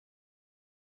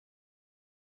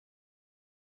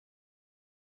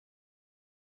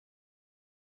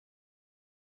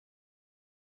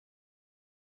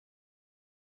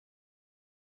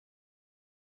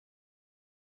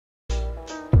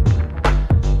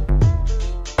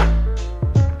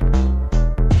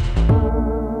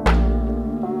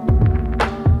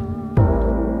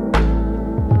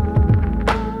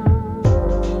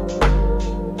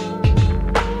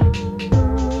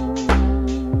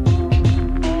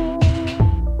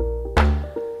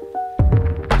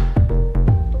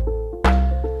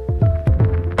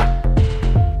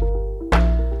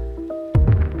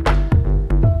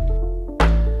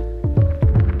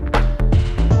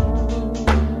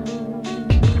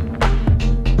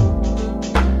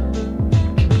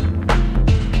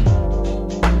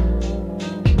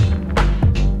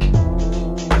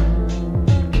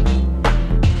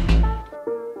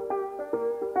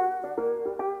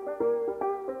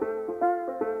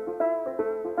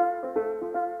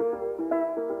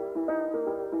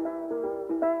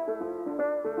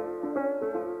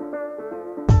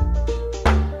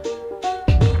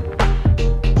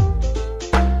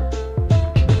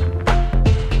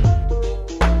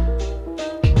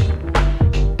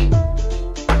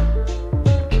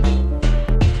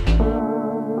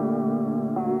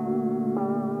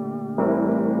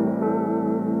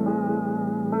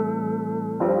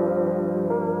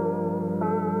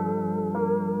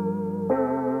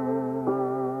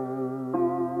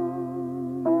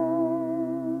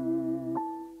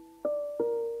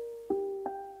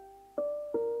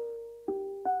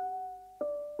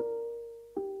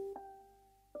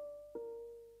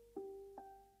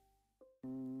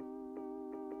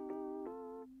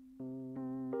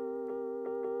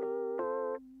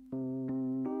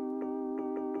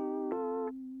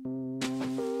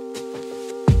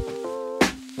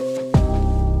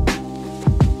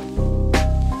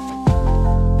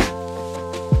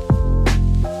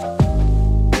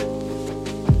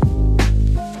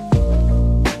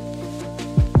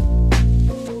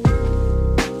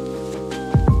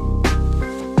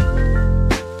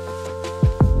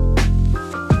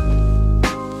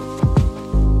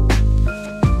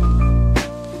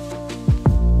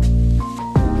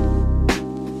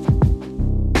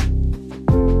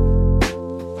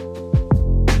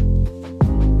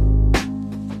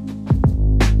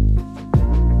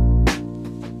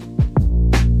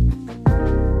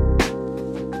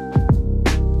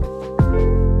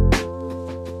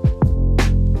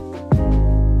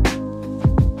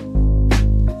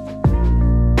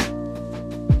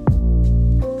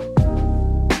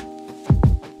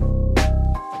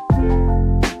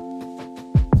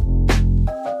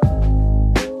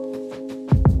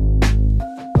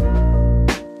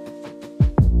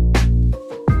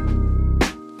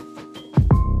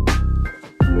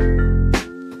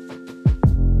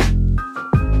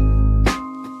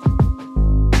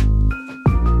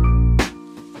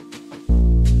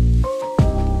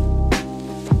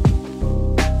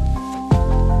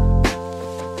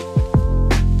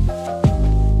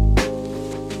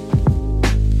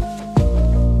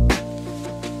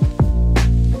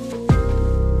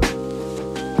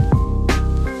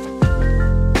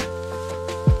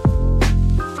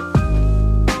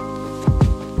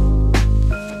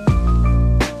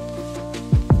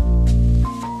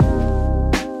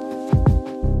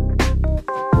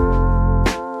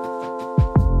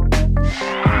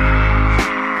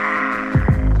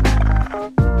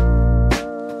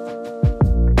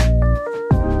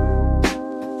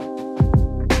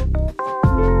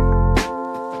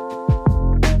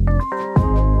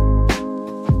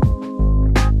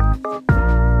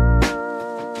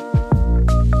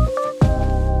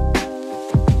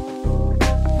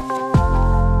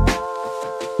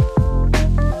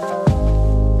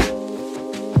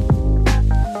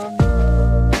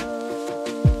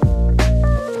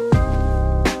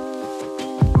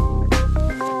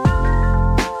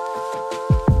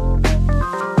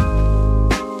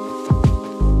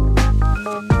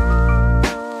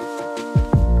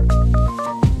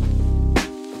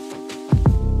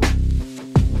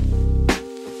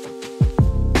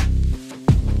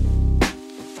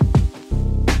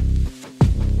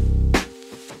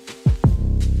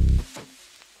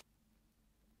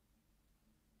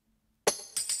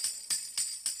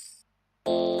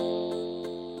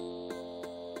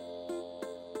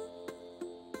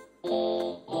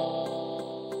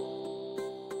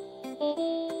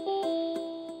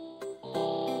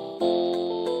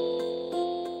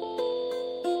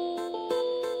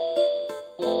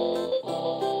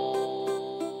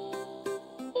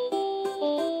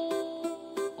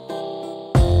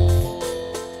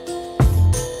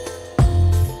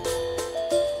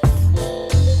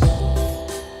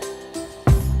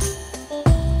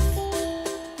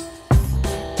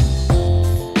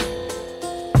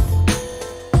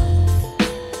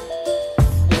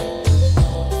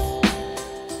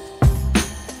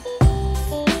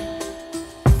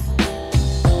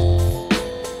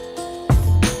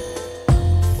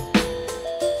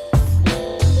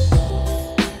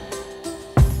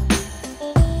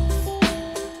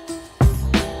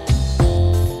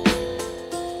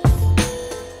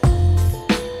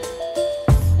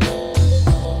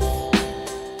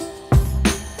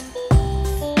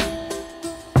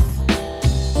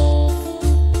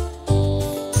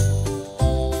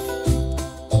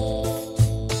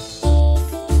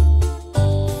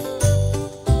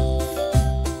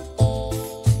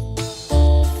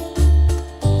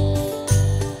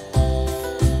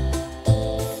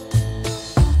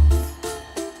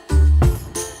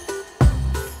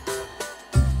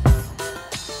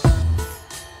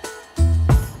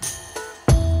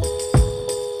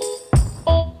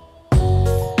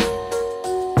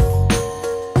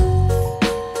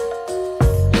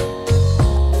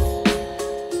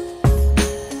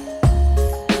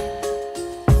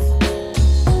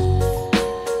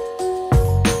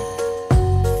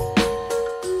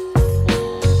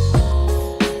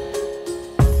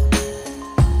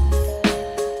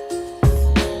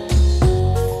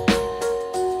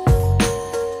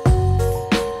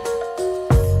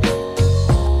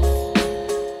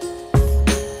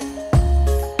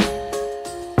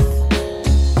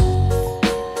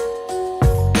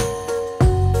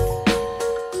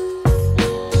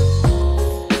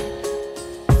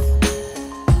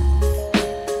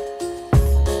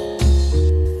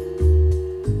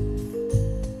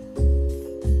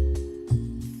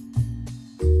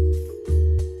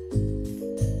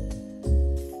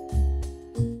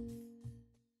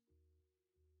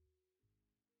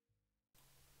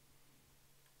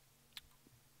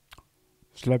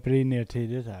släpper in er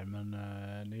tidigt här, men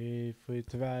ni får ju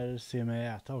tyvärr se mig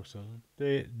äta också.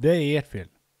 Det är ert fel.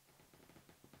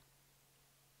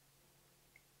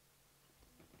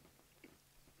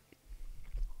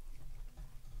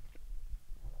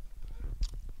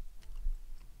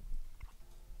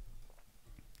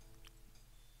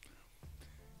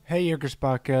 Hej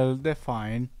yrkesspackel, det är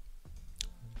fine.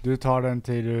 Du tar den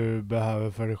tid du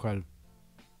behöver för dig själv.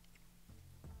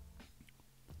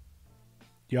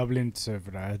 Jag blir inte så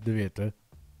för det här, du vet det.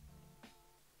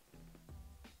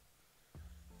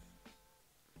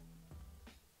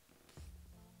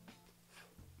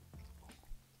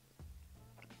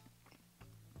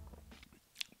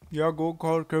 Jag går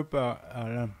kork upp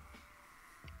här.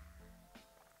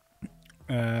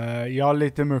 Jag har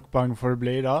lite mukbang för att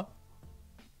bli då.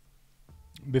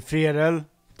 Befredel,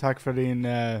 tack för din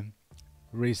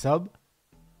resub.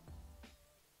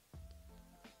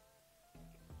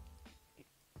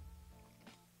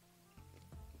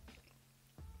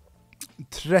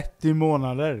 $30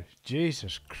 månader.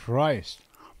 Jesus Christ.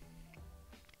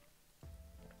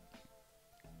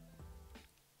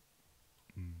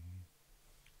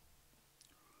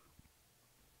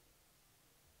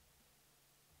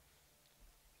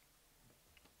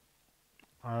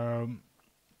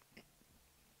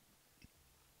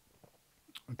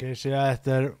 Okej, så jag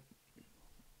äter...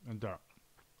 Vänta.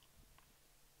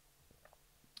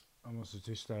 Jag måste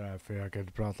tysta det här för jag kan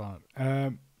inte prata.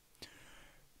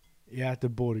 Jag äter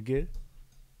burger.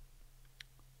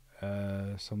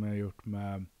 Som jag har gjort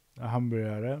med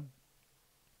hamburgare.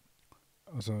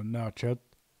 Och så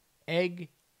nötkött.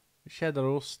 Ägg.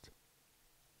 Cheddarost.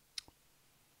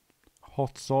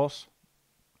 Hot sauce.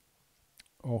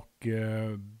 Och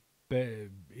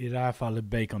i det här fallet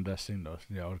bacon dressing då.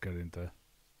 Jag orkar inte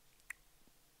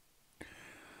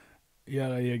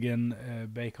göra egen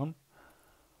bacon.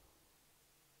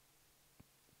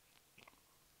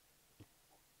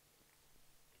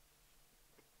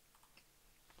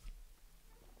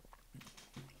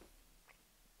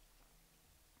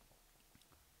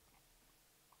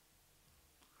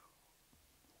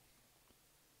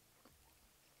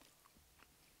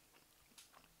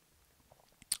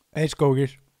 Hej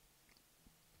Skogers.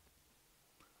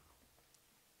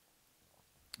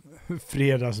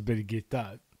 Fredags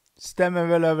Birgitta. Stämmer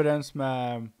väl överens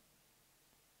med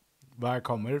var jag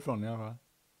kommer ifrån i alla fall.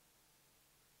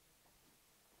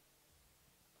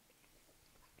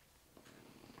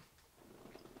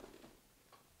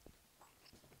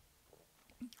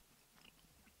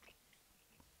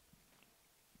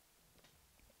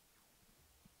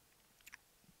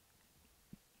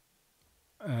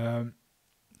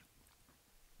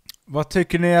 Vad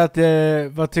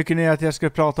tycker ni att jag ska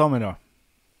prata om idag?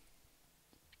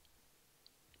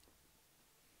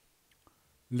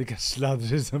 Lika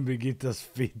sladdrig som Birgittas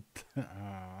fitt.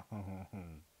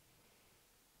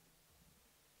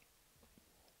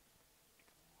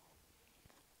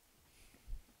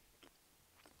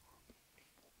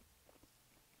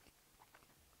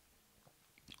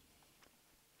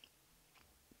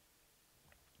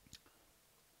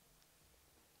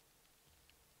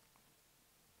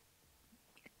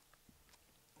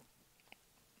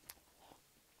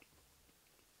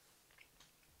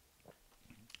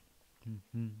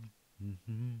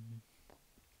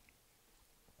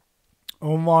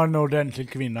 Hon var en ordentlig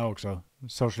kvinna också.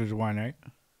 Social Winery.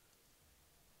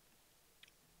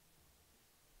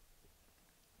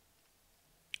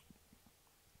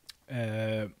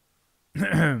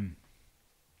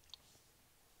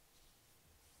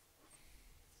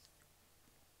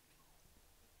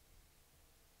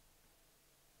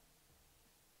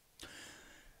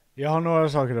 Jag har några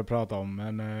saker att prata om,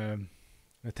 men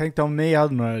jag tänkte om ni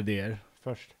hade några idéer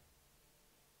först.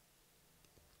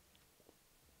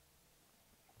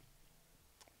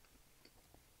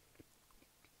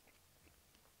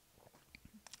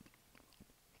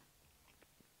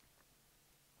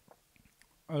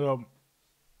 Alltså,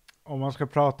 om man ska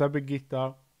prata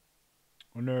Birgitta,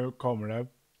 och nu kommer det,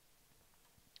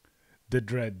 the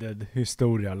dreaded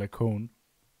historialektion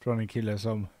från en kille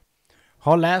som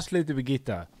har läst lite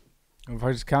Birgitta och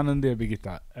faktiskt kan en del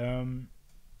Birgitta.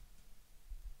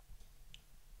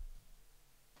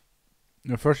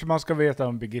 Det första man ska veta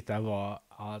om Birgitta var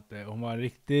att hon var en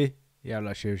riktig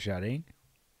jävla tjurkärring.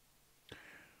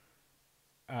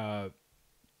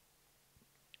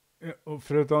 Och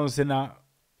förutom sina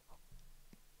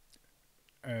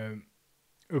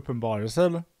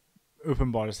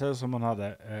uppenbarelser som hon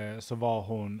hade, så var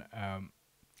hon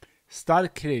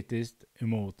starkt kritisk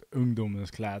emot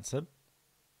ungdomens klädsel.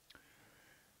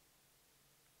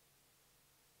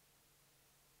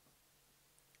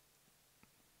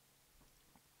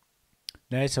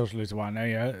 Nej, Socialist One.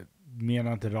 Nej, jag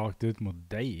menar inte rakt ut mot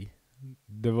dig.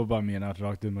 Det var bara menat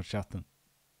rakt ut mot chatten.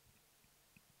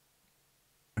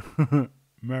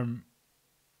 Men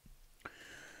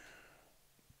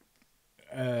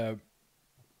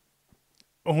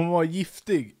hon var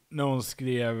giftig när hon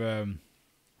skrev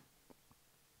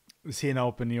sina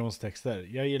opinionstexter.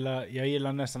 Jag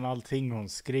gillar nästan allting hon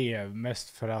skrev, mest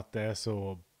för att det är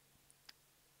så...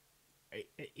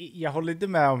 Jag håller inte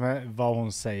med om vad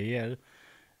hon säger,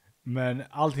 men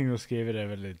allting hon skriver är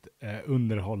väldigt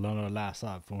underhållande att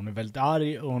läsa. För hon är väldigt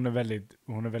arg och hon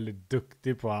är väldigt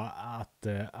duktig på att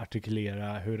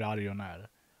artikulera hur arg hon är.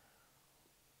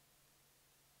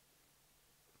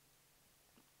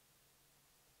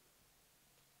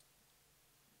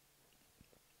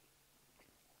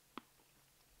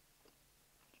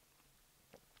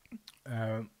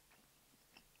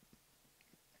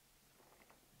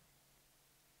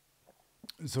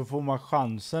 Så får man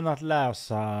chansen att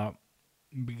läsa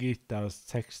Birgittas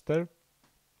texter,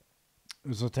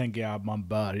 så tänker jag att man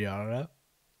bör göra det.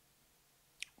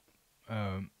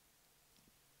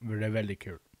 För det är väldigt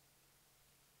kul.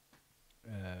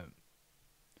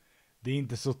 Det är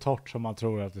inte så torrt som man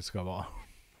tror att det ska vara.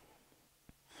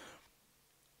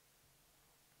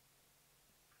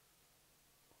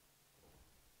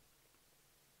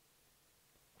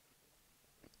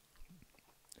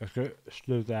 Jag ska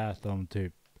sluta äta om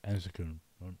typ en sekund.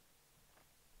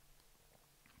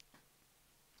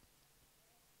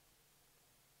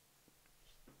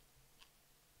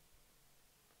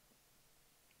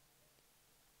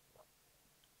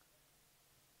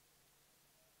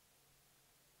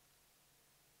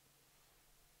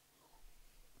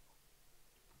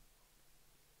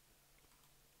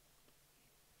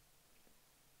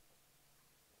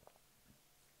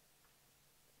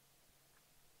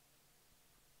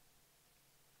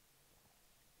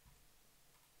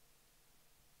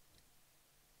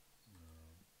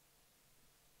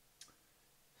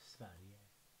 Sverige.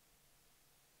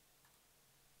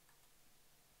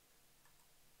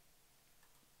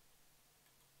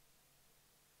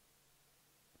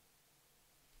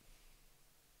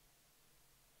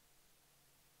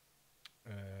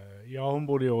 Ja, hon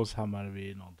bodde i Åshammar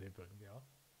vid någon tidpunkt, ja.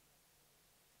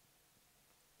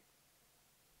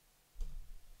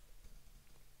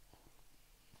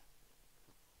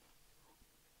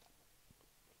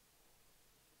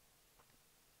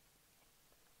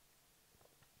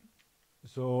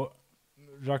 Så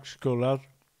Rackskullar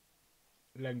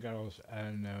länkar oss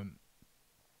en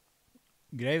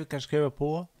grej vi kan skriva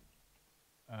på.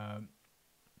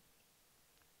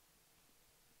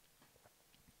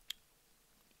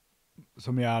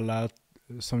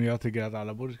 Som jag tycker att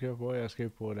alla borde skriva på. Jag skrev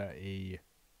på det i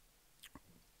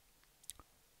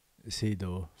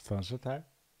sidofönstret här.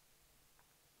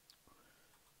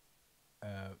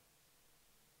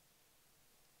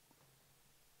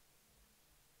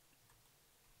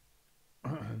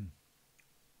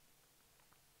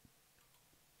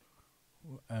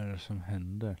 Vad är det som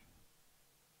händer?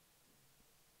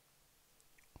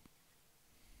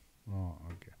 Ja,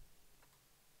 okej.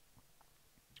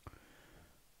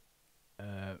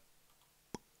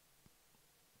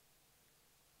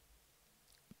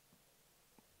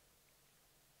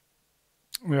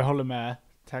 Jag håller med.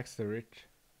 Tax the rich.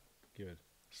 Gud.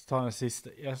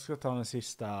 Jag ska ta den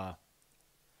sista.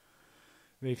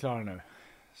 Vi är klara nu.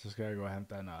 Så ska jag gå och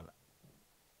hämta en öl.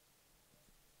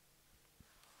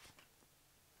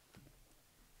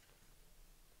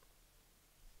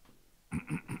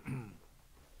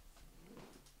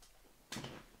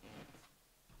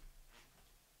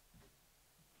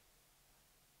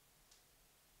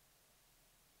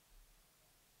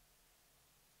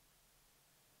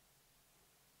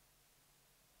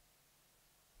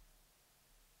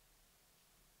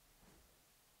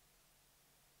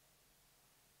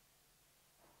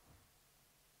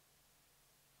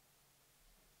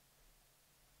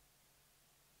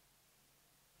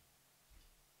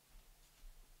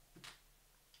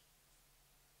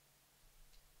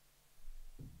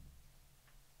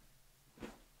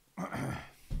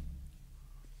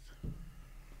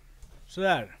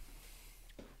 Sådär.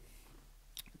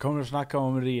 Kommer att snacka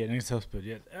om regeringens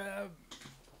höstbudget.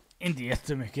 Inte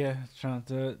jättemycket. Jag tror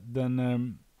inte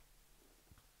den...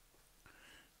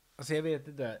 alltså jag vet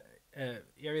inte.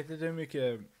 Jag vet inte hur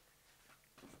mycket...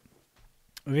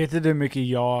 Jag vet inte hur mycket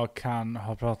jag kan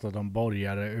ha pratat om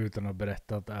borgare utan att ha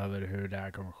berättat över hur det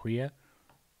här kommer ske.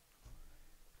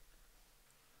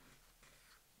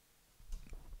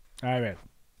 Nej, jag vet.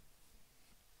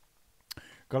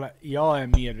 Kolla, jag är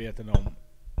medveten om...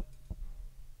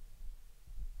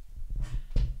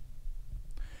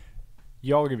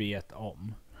 Jag vet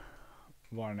om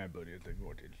vad den här budgeten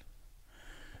går till.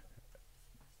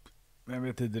 Men jag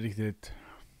vet inte riktigt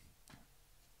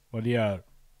vad det gör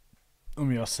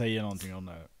om jag säger någonting om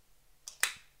det här.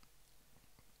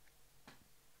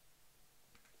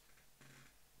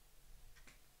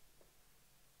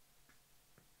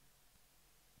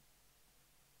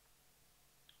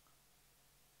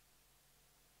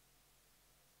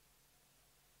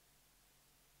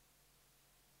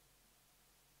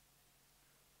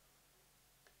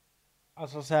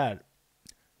 Alltså så här.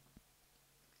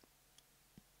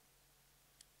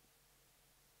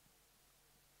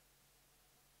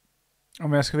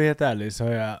 Om jag ska vara helt ärlig så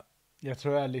har jag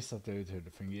tror jag har listat ut hur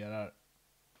det fungerar.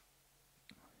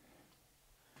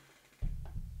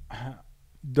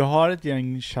 Du har ett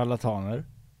gäng charlataner.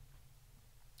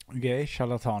 Okej,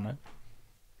 charlataner.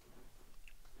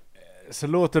 Så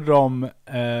låter de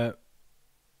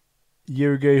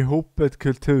ljuga ihop ett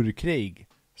kulturkrig.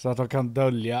 Så att de kan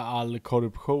dölja all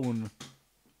korruption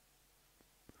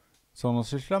som de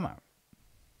sysslar med.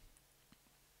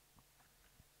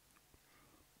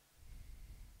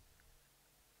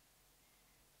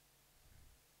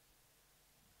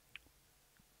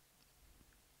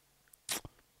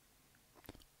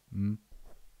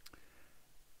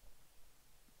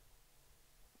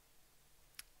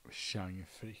 Chang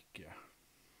Fricke.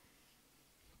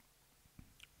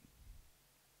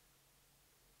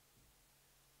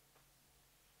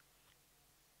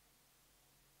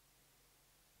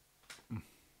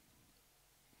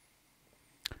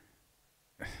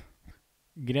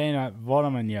 Grejen är, vad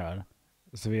de än gör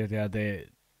så vet jag att det är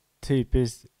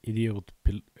typiskt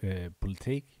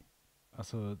idiotpolitik.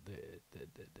 Alltså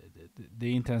det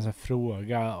är inte ens en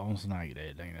fråga om såna här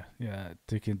grejer längre. Jag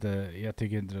tycker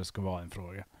inte det ska vara en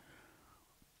fråga.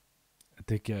 Jag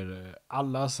tycker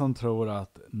alla som tror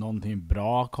att någonting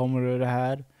bra kommer ur det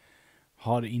här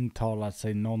har intalat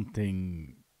sig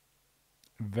någonting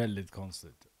väldigt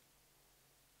konstigt.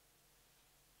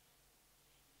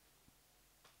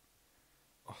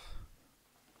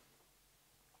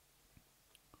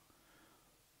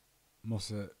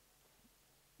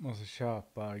 Måste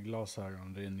köpa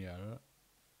glasögonrengörare.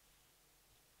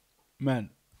 Men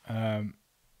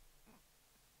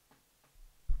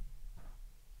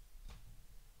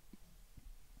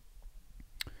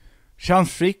Chang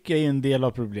Fricke är en del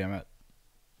av problemet.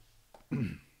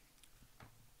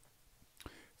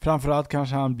 Framförallt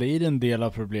kanske han blir en del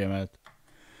av problemet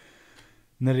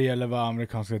när det gäller vad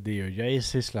amerikanska DOJ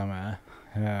sysslar med.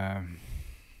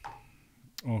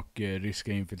 Och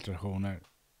ryska infiltrationer.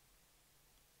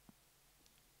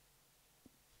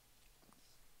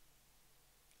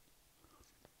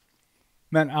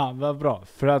 Men vad bra.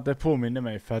 För att det påminner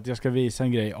mig för att jag ska visa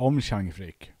en grej om Chang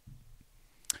Fricke.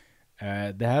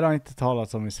 Det här har inte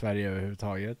talats om i Sverige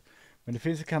överhuvudtaget. Men det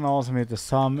finns en kanal som heter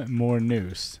Some More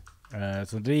News.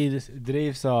 Som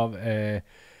drivs av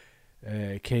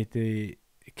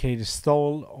Katie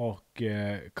Stoll och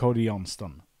Cody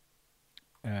Johnston.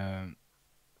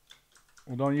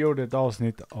 Och de gjorde ett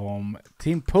avsnitt om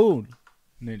Tim Pool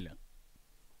nyligen.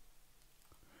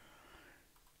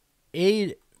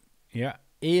 I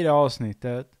det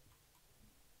avsnittet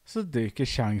så dyker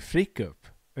Chang Fricke upp.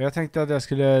 Och jag tänkte att jag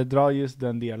skulle dra just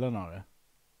den delen av det.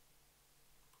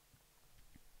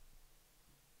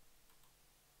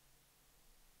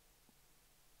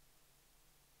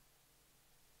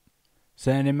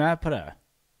 Så är ni med på det?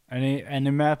 Är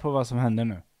ni med på vad som händer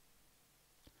nu?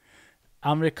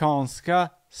 Amerikanska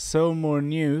So More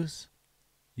News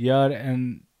gör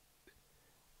en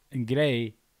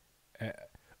grej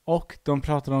och de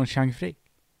pratar om Chang Fricke.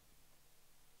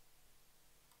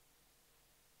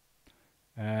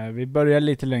 Vi börjar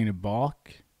lite längre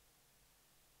bak.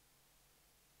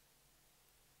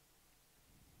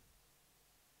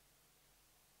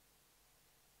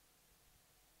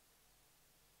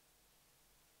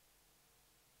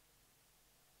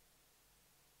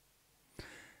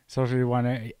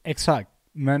 Exakt.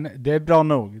 Men det är bra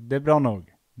nog. Det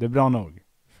är bra nog.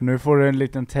 För nu får du en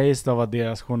liten taste av vad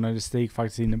deras journalistik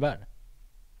faktiskt innebär.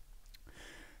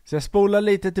 Så jag spolar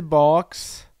lite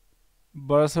tillbaks.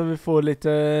 Bara så vi får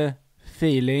lite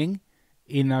feeling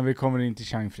innan vi kommer in till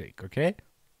Chang Fricke, okej?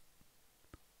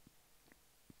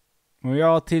 Och jag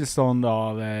har tillstånd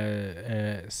av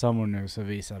Summer News att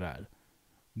visa det här.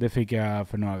 Det fick jag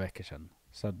för några veckor sedan.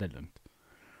 Så det är lugnt.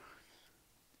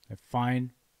 Det är fine.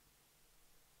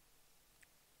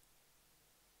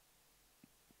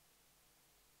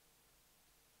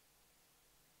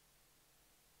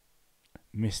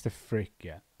 Mr. Fricke,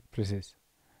 ja. Precis.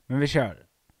 Men vi kör.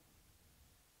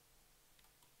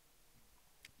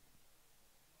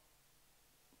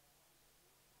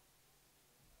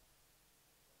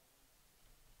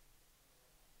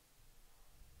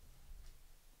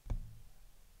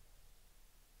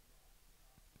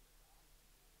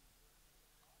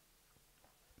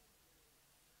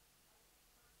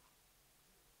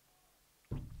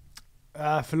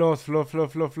 Förlåt.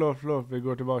 Vi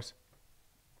går tillbaks.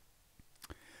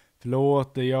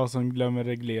 Förlåt, det är jag som glömmer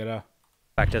reglera.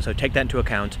 So take that into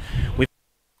account.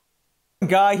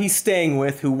 Guy he's staying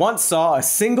with who once saw a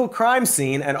single crime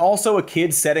scene and also a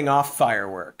kid setting off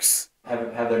fireworks.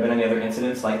 Have there been any other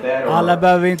incidents like that? Or Alla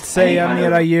behöver inte säga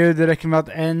mera ljud, det räcker med att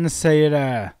en säger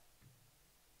det.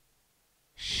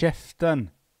 Käften.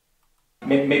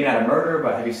 Maybe not a murder,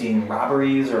 but have you seen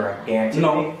robberies or gang activity?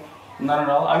 No, not at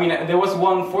all. I mean, there was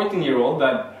one 14-year-old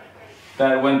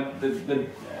that went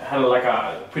had like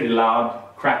a pretty loud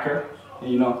cracker.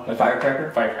 You know, a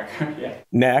firecracker? Firecracker, yeah.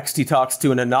 Next, he talks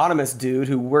to an anonymous dude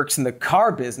who works in the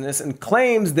car business and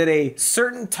claims that a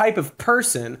certain type of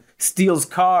person steals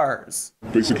cars.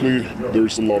 Basically,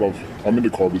 there's a lot of... I'm in the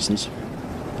car business,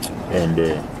 and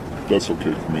that's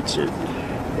okay for me to say.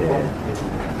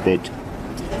 But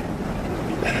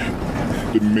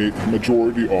the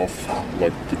majority of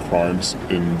like the crimes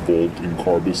involved in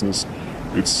car business,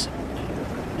 it's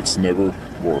never,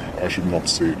 or I should not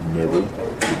say never,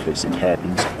 because it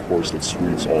happens, of course, that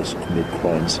Swedes also commit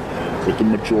crimes. But the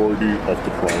majority of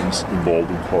the crimes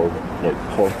involved in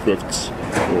car thefts,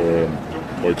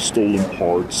 like stolen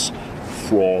parts,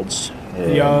 frauds.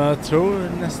 Jag tror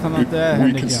nästan att det är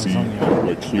Henrik Jönsson. We can see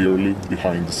like clearly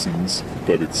behind the scenes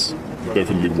that it's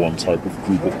definitely one type of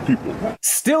group of people.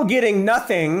 Still getting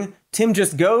nothing, Tim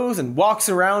just goes and walks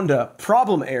around a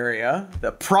problem area,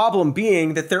 the problem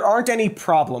being that there aren't any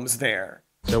problems there.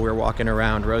 So we're walking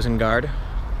around Rosengard.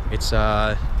 It's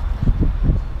kind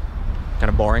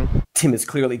of boring. Tim is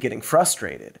clearly getting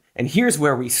frustrated, and here's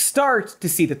where we start to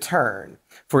see the turn.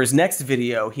 For his next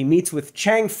video, he meets with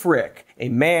Chang Frick, a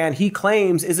man he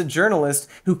claims is a journalist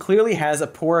who clearly has a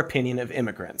poor opinion of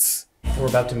immigrants. We're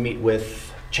about to meet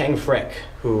with Chang Frick,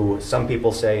 who some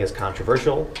people say is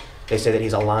controversial. They say that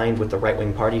he's aligned with the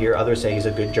right-wing party here. Others say he's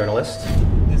a good journalist.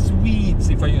 The Swedes,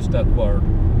 if I use that word,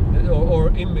 or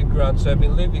immigrants who have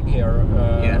been living here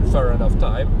for enough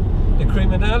time, the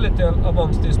criminality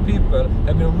amongst these people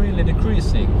have been really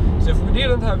decreasing. So if we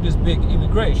didn't have this big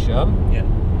immigration,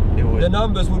 the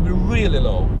numbers would be really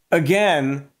low.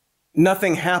 Again,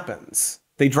 nothing happens.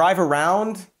 They drive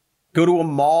around, go to a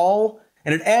mall,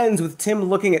 and it ends with Tim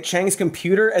looking at Chang's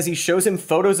computer as he shows him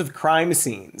photos of crime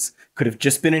scenes. Could have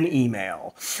just been an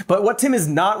email. But what Tim is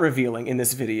not revealing in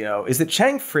this video is that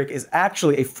Chang Frick is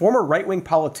actually a former right-wing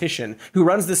politician who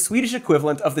runs the Swedish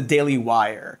equivalent of the Daily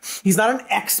Wire. He's not an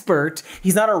expert,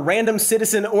 he's not a random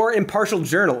citizen or impartial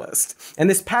journalist, and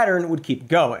this pattern would keep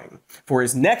going. For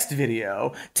his next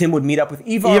video, Tim would meet up with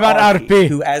Ivar Arpi,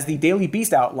 who, as the Daily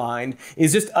Beast outlined,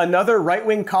 is just another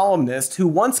right-wing columnist who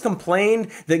once complained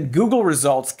that Google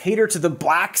results cater to the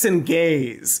blacks and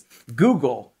gays.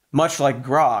 Google, much like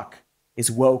Grok, is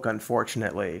woke,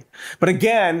 unfortunately. But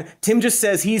again, Tim just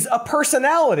says he's a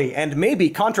personality and maybe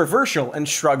controversial and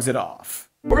shrugs it off.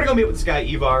 We're gonna go meet with this guy,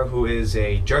 Ivar, who is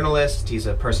a journalist, he's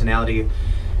a personality,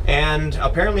 and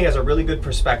apparently has a really good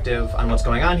perspective on what's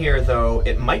going on here, though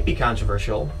it might be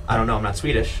controversial. I don't know, I'm not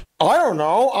Swedish. I don't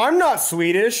know, I'm not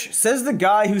Swedish, says the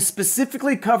guy who's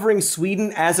specifically covering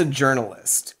Sweden as a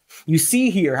journalist. You see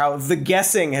here how the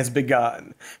guessing has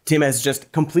begun. Tim has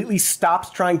just completely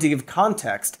stopped trying to give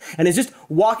context and is just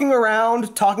walking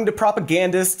around talking to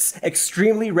propagandists,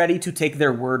 extremely ready to take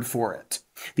their word for it.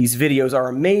 These videos are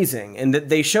amazing in that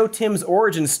they show Tim's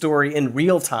origin story in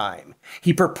real time.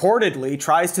 He purportedly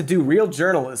tries to do real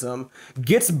journalism,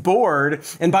 gets bored,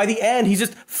 and by the end he's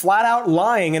just flat out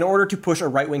lying in order to push a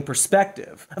right-wing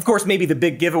perspective. Of course, maybe the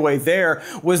big giveaway there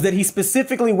was that he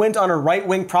specifically went on a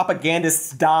right-wing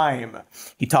propagandist's dime.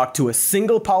 He talked to a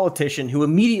single politician who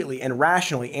immediately and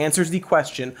rationally answers the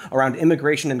question around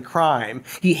immigration and crime.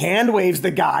 He hand-waves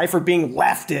the guy for being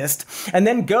leftist, and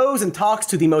then goes and talks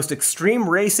to the most extreme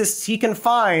racists he can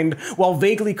find while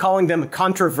vaguely calling them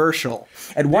controversial.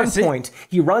 At one point,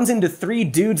 he runs into 3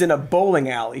 dudes in a bowling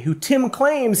alley who Tim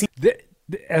claims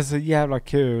Det är så jävla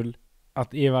kul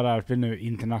att Ivar Arpi nu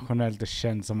internationellt är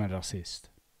känd som en rasist.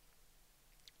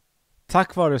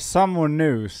 Tack vare Someone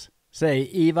News så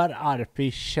är Ivar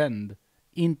Arpi känd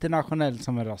internationellt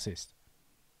som en rasist.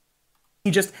 he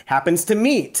just happens to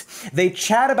meet. They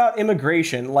chat about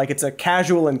immigration like it's a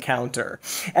casual encounter.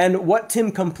 And what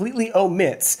Tim completely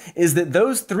omits is that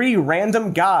those 3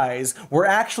 random guys were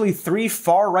actually 3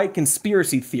 far-right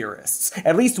conspiracy theorists,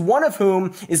 at least one of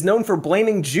whom is known for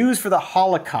blaming Jews for the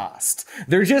Holocaust.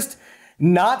 They're just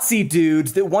Nazi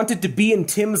dudes that wanted to be in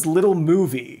Tim's little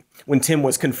movie. When Tim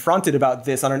was confronted about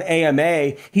this on an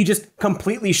AMA, he just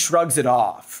completely shrugs it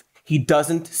off. He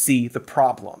doesn't see the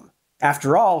problem.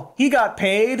 After all, he got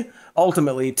paid.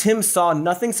 Ultimately, Tim saw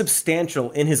nothing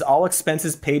substantial in his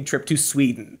all-expenses-paid trip to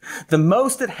Sweden. The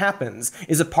most that happens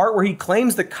is a part where he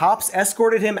claims the cops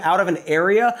escorted him out of an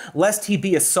area lest he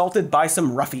be assaulted by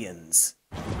some ruffians.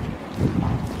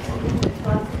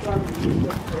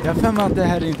 Jag för mig att det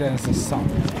här inte ens är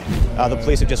sant. The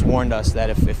police have just warned us that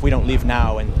if we don't leave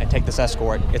now and take this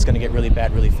escort, it's going to get really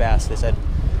bad really fast. They said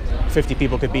 50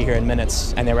 people could be here in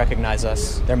minutes, and they recognize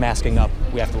us. They're masking up.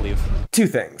 We have to leave. Two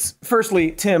things.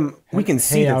 Firstly, Tim, we can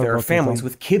see that there are families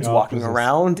with kids walking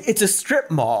around. It's a strip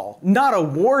mall, not a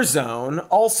war zone.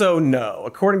 Also, no.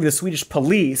 According to the Swedish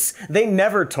police, they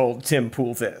never told Tim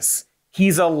Pool this.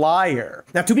 He's a liar.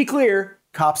 Now, to be clear,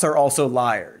 cops are also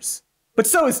liars. But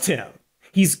so is Tim.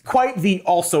 He's quite the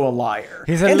also a liar.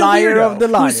 He's a liar of the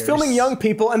liars. Who's filming young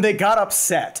people and they got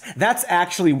upset. That's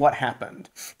actually what happened.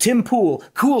 Tim Pool,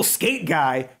 cool skate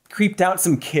guy, creeped out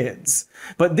some kids.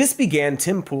 But this began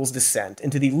Tim Pool's descent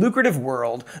into the lucrative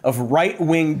world of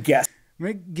right-wing guests.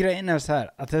 Men grejen är så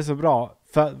här, att det är så bra.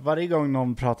 För varje gång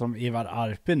någon pratar om Ivar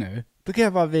Arpi nu, då kan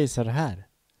jag bara visa det här.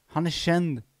 Han är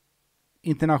känd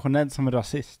internationellt som en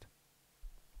rasist.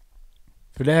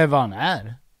 För det är vad han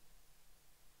är.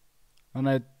 Han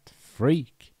är ett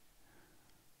freak.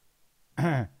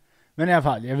 Men i alla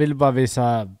fall, jag vill bara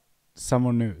visa some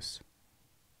more news.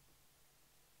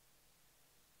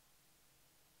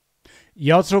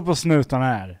 Jag tror på snutarna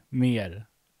här mer.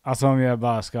 Alltså om jag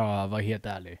bara ska vara helt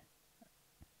ärlig.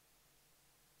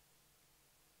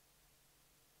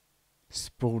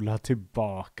 Spola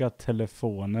tillbaka,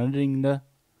 telefonen ringde.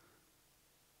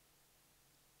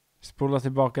 Spola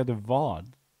tillbaka till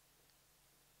vad?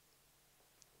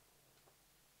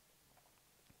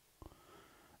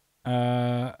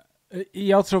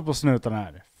 Jag tror på snutarna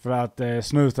här. För att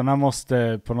snutarna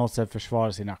måste på något sätt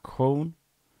försvara sin aktion.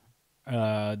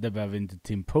 Det behöver inte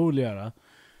Tim Pool göra.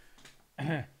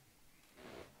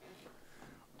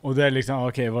 Och det är liksom,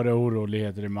 okej, var det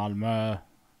oroligheter i Malmö?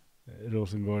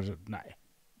 Rosengård? Nej.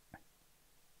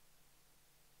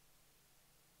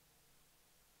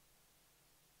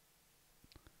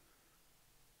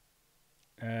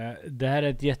 Det här är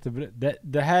ett jättebra...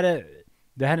 Det här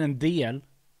är en del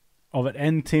av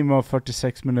en 1 timme och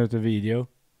 46 minuter video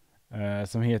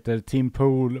som heter Tim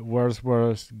Pool World's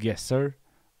Worst Guesser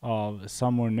av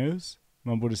Some More News.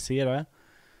 Man borde se det.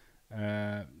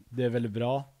 Det är väldigt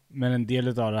bra. Men en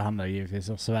del av det handlar givetvis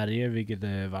om Sverige, vilket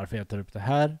är varför jag tar upp det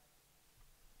här.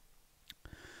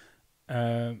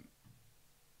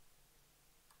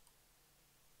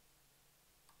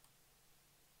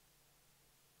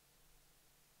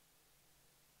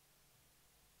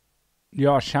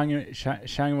 Ja,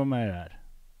 Chang var med där.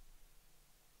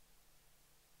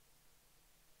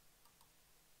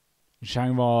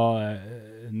 Chang var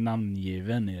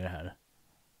namngiven i det här.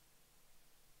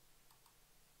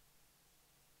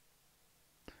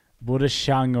 Både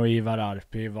Chang och Ivar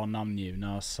Arpi var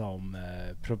namngivna som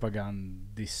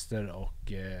propagandister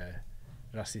och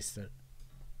rasister.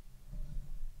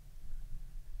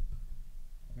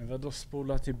 Men vad då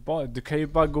spola tillbaka? Du kan ju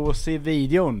bara gå och se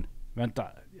videon.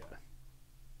 Vänta.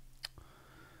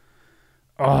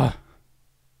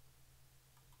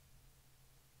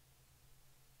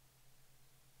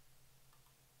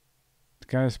 Du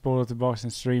kan ju spola tillbaka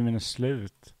sen streamen är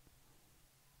slut.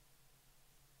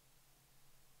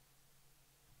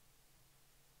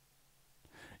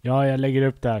 Ja, jag lägger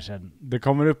upp det här sen. Det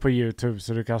kommer upp på YouTube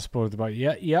så du kan spola tillbaka.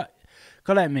 Ja.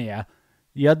 Kolla här med.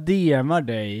 Jag DMar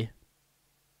dig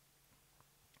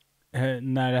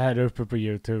när det här är uppe på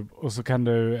YouTube. Och så kan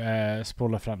du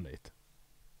spola fram dit.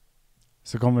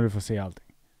 Så kommer du få se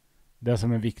allting. Det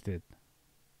som är viktigt.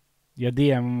 Jag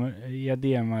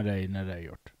DMar dig när det är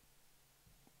gjort.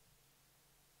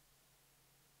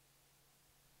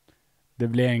 Det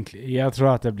blir jag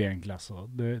tror att det blir enklast så.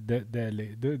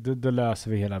 Då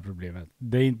löser vi hela problemet.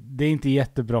 Det är inte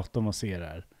jättebråttom att se det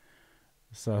här.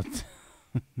 Så att...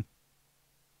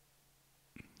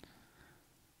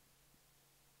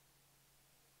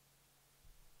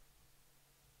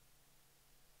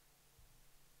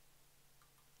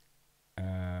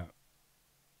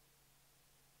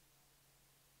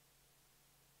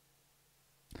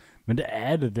 Men det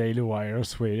är The Daily Wire of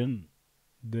Sweden.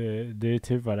 Det är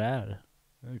typ vad det är.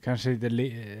 Kanske inte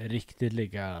riktigt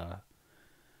lika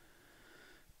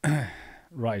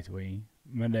right wing.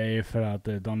 Men det är för att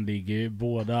de ligger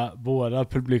båda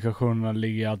publikationerna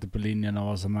ligger alltid på linjen av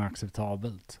vad som är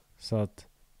acceptabelt. Så att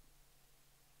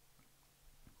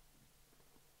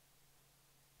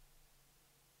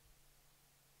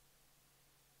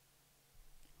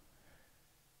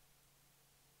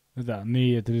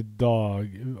nyheter idag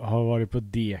har varit på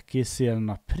dekis sedan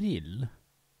april.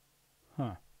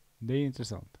 Det är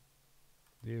intressant.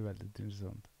 Det är väldigt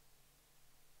intressant.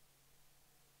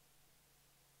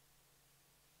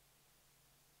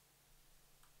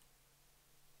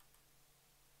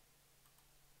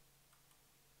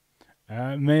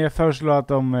 Men jag föreslår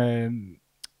att om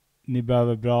ni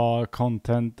behöver bra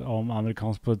content om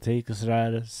amerikansk politik och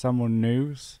sådär, Some More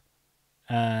News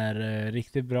är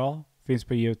riktigt bra. Finns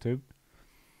på YouTube.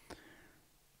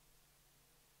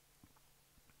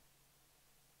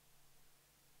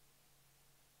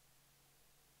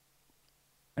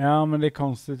 Ja, men det är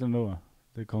konstigt ändå.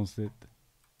 Det är konstigt.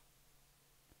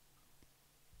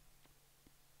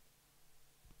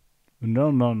 Undrar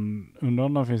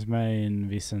om de finns med i en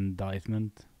viss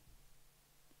indictment.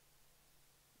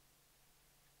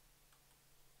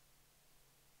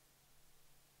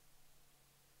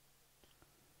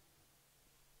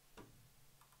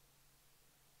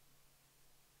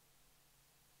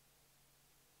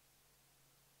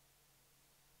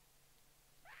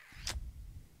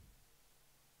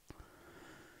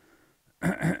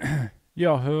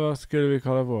 Ja, hur skulle vi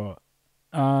kolla på?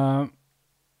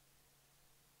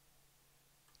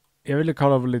 Jag ville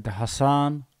kolla på lite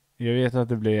Hassan. Jag vet att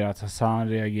det blir att Hassan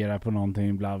reagerar på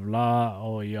någonting bla bla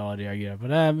och jag reagerar på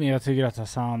det. Men jag tycker att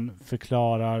Hassan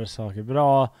förklarar saker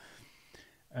bra.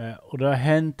 Och det har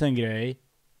hänt en grej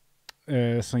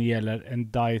som gäller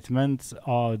indictments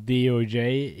av DOJ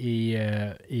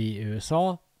i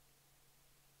USA.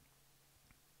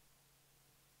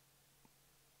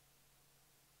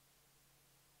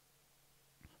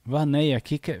 Va? Nej,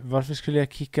 varför skulle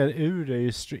jag kicka ur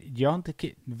det? Jag har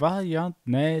inte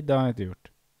nej, det har jag inte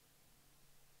gjort.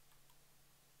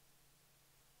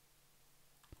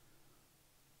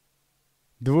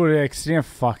 Det vore extremt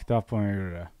fucked up om jag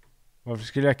gjorde det. Varför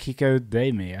skulle jag kicka ut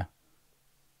dig med?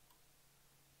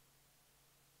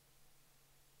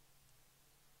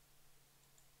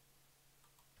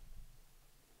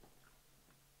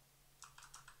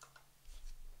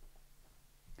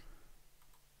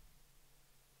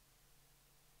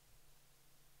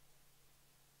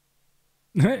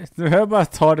 Nej, jag bara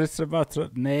tar det så bara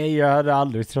nej, jag hade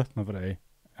aldrig tröttnat på dig.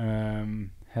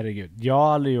 Herregud, jag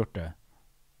har aldrig gjort det.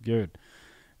 Gud,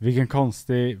 vilken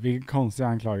konstig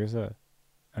anklagelse.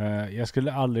 Jag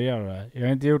skulle aldrig göra det. Jag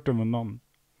har inte gjort det med någon.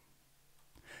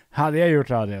 Hade jag gjort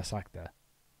det hade jag sagt det.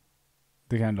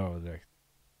 Det kan jag lova direkt.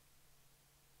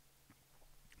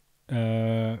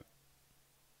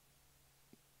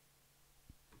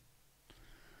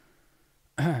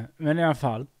 Men i alla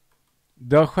fall.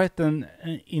 Det har skett en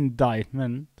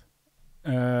indictment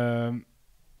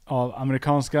av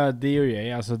amerikanska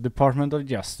DOJ, alltså Department of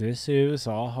Justice i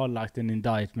USA, har lagt en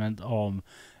indictment om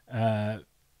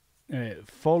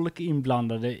folk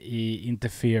inblandade i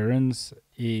interference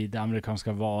i det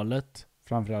amerikanska valet,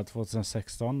 framförallt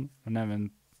 2016, men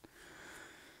även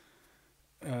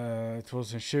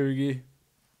 2020.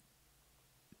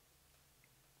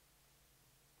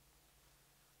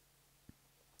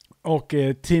 Och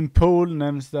Tim Pool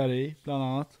nämns där i, bland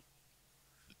annat.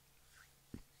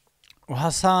 Och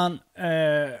Hassan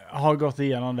har gått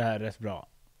igenom det här rätt bra.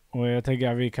 Och jag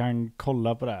tänker att vi kan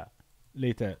kolla på det här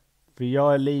lite. För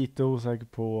jag är lite osäker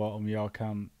på om jag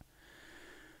kan...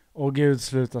 Åh gud,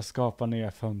 sluta skapa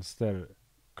nya fönster.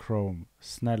 Chrome,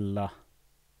 snälla.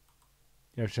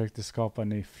 Jag försökte skapa en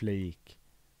ny flik.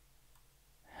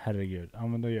 Herregud, ja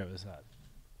men då gör vi så här.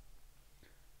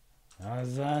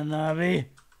 Hassan Abi!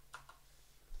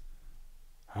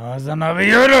 Hassan Abi,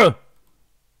 gör du!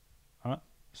 Ja,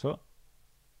 så.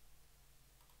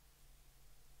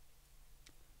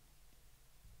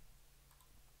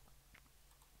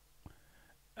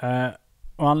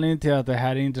 Och anledningen till att det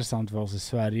här är intressant för oss i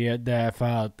Sverige, det är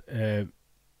för att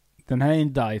den här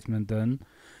indictmenten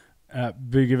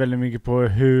bygger väldigt mycket på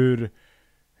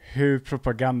hur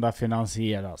propaganda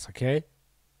finansieras, okej? Okay?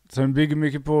 Så den bygger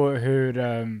mycket på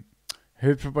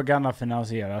hur propaganda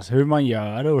finansieras, hur man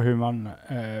gör och hur man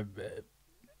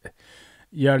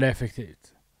gör det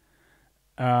effektivt.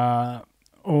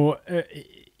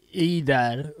 I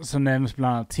där så nämns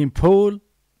bland annat Tim Pool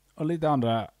och lite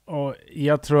andra. Och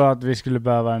jag tror att vi skulle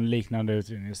behöva en liknande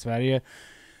utredning i Sverige.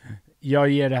 Jag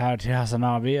ger det här till Hassan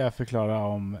Abi. Jag förklarar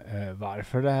om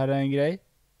varför det här är en grej.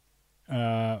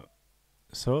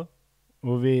 Så.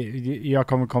 Och jag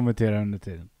kommer kommentera under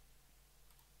tiden.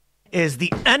 Is the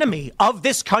enemy of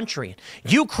this country.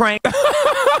 Ukraine.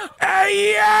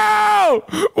 Hey, yo!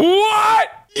 What?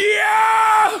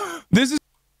 Yeah! This is...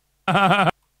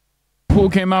 Pool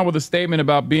came out with a statement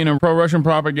about being a pro-Russian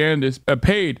propagandist, a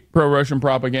paid pro-Russian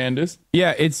propagandist.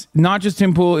 Yeah, it's not just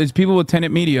Tim Pool, it's people with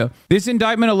Tenet Media. This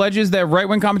indictment alleges that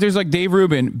right-wing commentators like Dave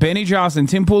Rubin, Benny Johnson,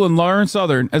 Tim Pool, and Lauren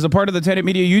Southern, as a part of the Tenet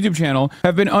Media YouTube channel,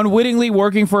 have been unwittingly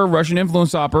working for a Russian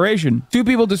influence operation. Two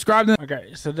people described them...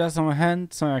 Okej, så det som har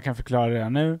hänt, som jag kan förklara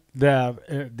redan nu,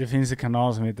 det finns en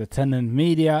kanal som heter Tenet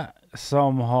Media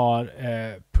som har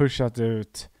pushat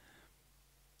ut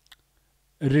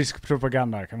rysk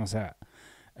propaganda, kan man säga.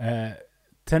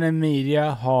 Tenet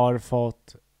Media har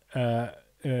fått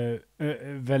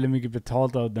väldigt mycket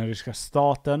betalt av den ryska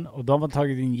staten, och de har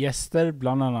tagit in gäster,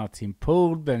 bland annat Tim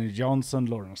Pool, Benny Johnson,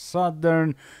 Lauren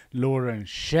Southern, Lauren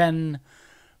Chen,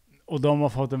 och de har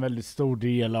fått en väldigt stor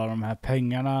del av de här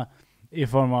pengarna i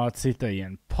form av att sitta i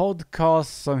en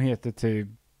podcast som heter typ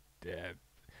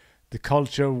The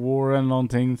Culture War eller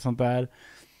någonting sånt där.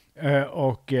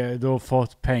 Och då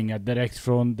fått pengar direkt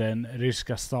från den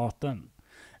ryska staten.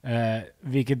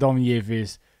 Vilket de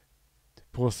givetvis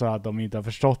påstår att de inte har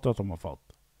förstått att de har fått.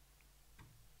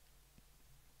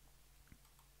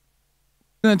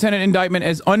 The Tenet indictment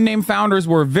as unnamed founders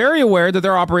were very aware that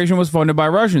their operation was funded by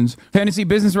Russians. Tennessee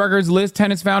Business Records lists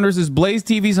Tenet's founders as Blaze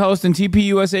TV's host and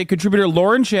TPUSA contributor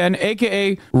Lauren Chen,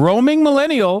 aka Roaming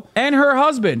Millennial, and her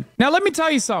husband. Now let me tell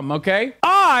you something, okay?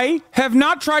 I have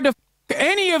not tried to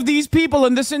any of these people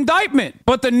in this indictment,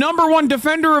 but the #1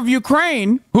 defender of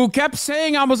Ukraine, who kept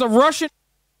saying I was a Russian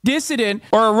dissident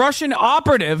or a Russian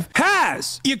operative,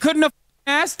 has. You couldn't have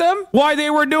asked them why they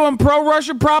were doing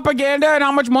pro-Russian propaganda and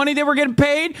how much money they were getting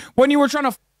paid when you were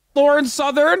trying to Lauren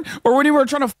Southern, or when you were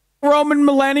trying to Roman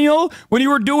Millennial, when you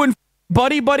were doing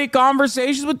buddy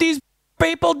conversations with these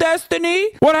people, Destiny?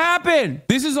 What happened?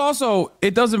 This is also,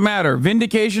 it doesn't matter,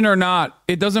 vindication or not,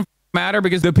 it doesn't matter,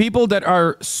 because the people that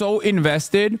are so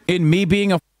invested in me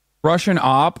being a Russian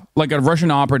op, like a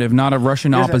Russian operative, not a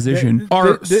Russian opposition,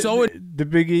 are so... Det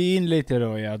bygger in lite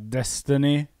då i att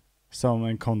Destiny som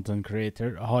en content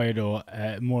creator har ju då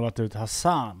målat ut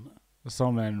Hassan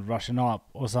som en Russian op,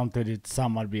 och samtidigt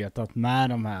samarbetat med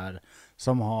de här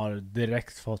som har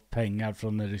direkt fått pengar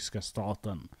från den ryska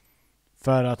staten,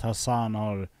 för att Hassan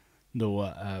har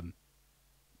då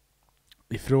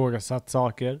ifrågasatt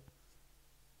saker.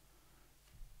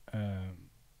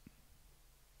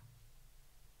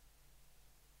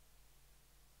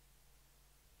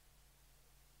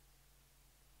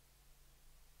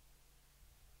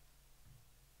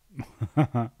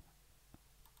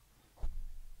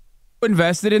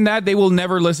 Invested in that, they will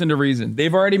never listen to reason.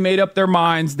 They've already made up their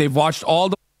minds. They've watched all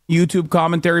the YouTube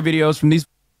commentary videos from these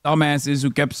dumbasses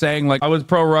who kept saying like I was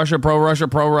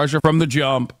pro-Russia from the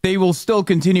jump. They will still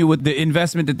continue with the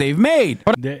investment that they've made.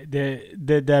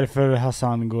 Det är därför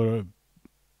Hassan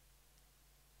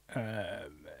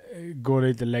går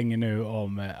lite länge nu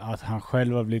om att han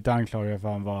själv har blivit anklagad för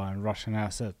att han var en Russian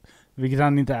asset, vilket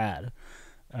han inte är.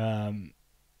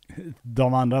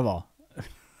 De andra var.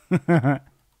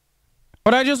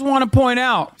 But I just want to point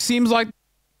out, seems like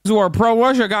who are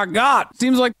pro-Russia got.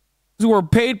 Seems like who are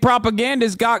paid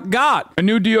propagandists got. A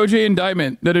new DOJ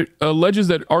indictment that it alleges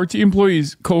that RT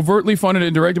employees covertly funded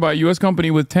and directed by a U.S. company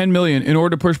with $10 million in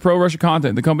order to push pro-Russia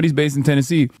content. The company's based in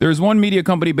Tennessee. There is one media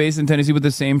company based in Tennessee with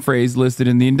the same phrase listed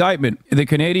in the indictment. The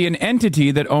Canadian entity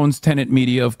that owns Tenet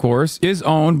Media, of course, is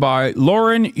owned by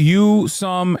Lauren Yu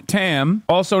Sum Tam,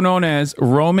 also known as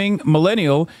Roaming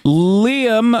Millennial,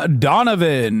 Liam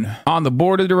Donovan, on the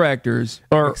board of directors.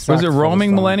 Or was it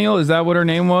Roaming Millennial? Is that what her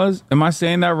name was? Am I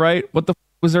saying that right? What the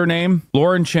was her name?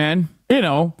 Lauren Chen. You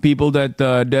know, people that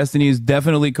Destiny's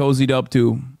definitely cozied up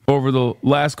to over the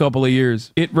last couple of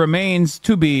years. It remains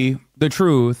to be the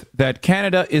truth that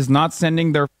Canada is not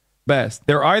sending their best.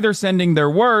 They're either sending their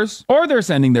worst or they're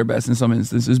sending their best in some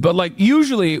instances. But like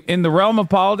usually in the realm of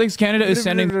politics, Canada is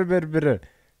sending...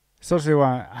 Så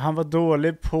han var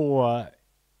dålig på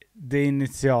den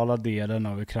initiala delen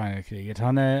av Ukraina-kriget.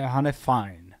 Han är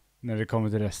fine när det kommer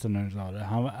till resten av det.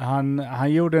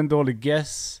 Han gjorde en dålig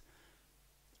guess.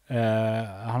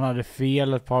 Han hade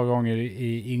fel ett par gånger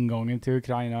i ingången till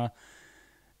Ukraina.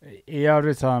 I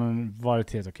övrigt har han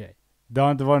varit helt okej. Det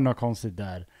har inte varit något konstigt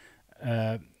där.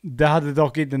 Det hade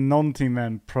dock inte någonting med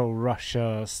en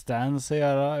pro-Russia stance att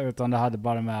göra, utan det hade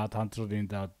bara med att han trodde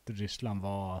inte att Ryssland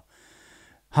var...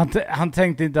 Han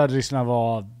tänkte inte att Ryssland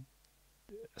var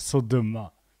så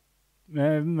dumma.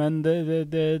 Men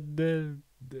det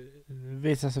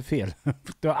visar sig fel.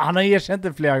 Han har erkänt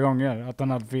det flera gånger att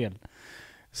han hade fel.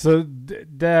 Så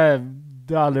det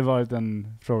har aldrig varit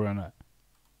en fråga nu.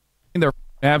 Their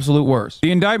Absolute worst.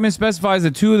 The indictment specifies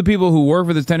that 2 of the people who work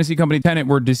for this Tennessee company tenant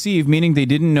were deceived, meaning they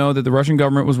didn't know that the Russian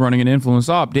government was running an influence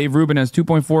op. Dave Rubin has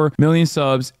 2.4 million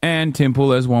subs and Tim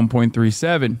Pool has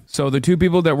 1.37. So the 2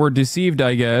 people that were deceived,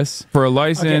 I guess, for a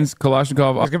license,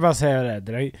 Kalashnikov... Jag ska bara säga det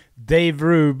direkt. Dave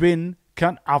Rubin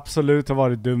kan absolut ha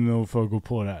varit dum nog för att gå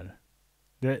på det här.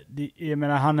 Jag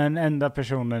menar, han är den enda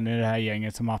personen i det här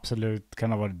gänget som absolut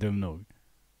kan ha varit dum nog.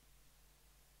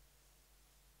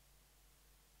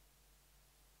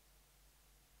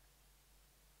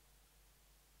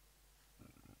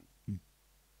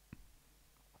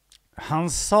 Han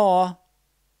sa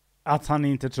att han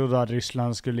inte trodde att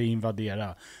Ryssland skulle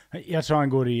invadera. Jag tror han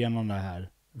går igenom det här.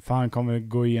 För han kommer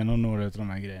gå igenom några av de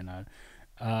här grejerna.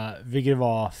 Vilket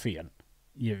var fel,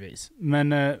 givetvis.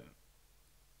 Men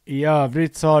i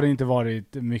övrigt så har det inte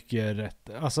varit mycket rätt.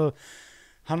 Alltså,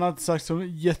 han har inte sagt så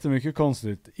jättemycket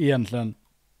konstigt egentligen.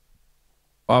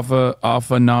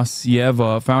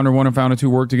 Afanasieva, founder 1 and founder 2,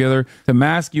 worked together to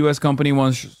mask U.S. company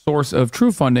 1's source of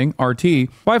true funding, RT,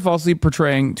 by falsely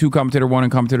portraying to commentator 1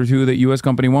 and commentator 2 that U.S.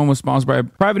 company 1 was sponsored by a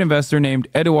private investor named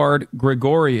Eduard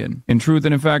Gregorian. In truth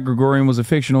and in fact, Gregorian was a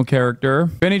fictional character.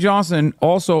 Benny Johnson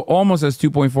also almost has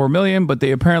 2.4 million, but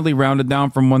they apparently rounded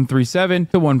down from 137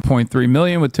 to 1.3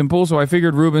 million with Tim Pool, so I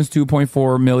figured Rubin's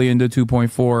 2.4 million to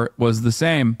 2.4 was the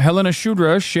same. Helena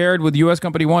Shudra shared with U.S.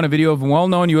 company 1 a video of a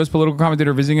well-known U.S. political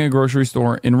commentator visiting a grocery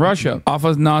store in Russia.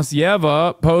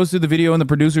 Afanasieva posted the video in the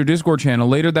producer Discord channel.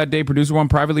 Later that day, producer 1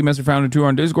 privately messaged founder 2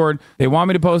 on Discord. They want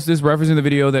me to post this referencing the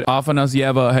video that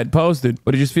Afanasieva had posted,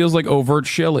 but it just feels like overt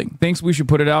shilling. Thinks we should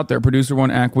put it out there. Producer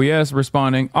 1 acquiesced,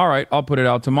 responding, all right, I'll put it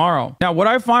out tomorrow. Now, what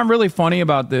I find really funny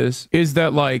about this is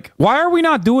that, like, why are we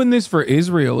not doing this for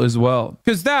Israel as well?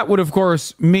 Because that would, of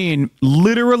course, mean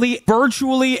literally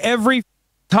virtually every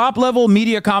top-level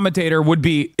media commentator would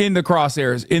be in the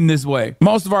crosshairs in this way.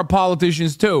 Most of our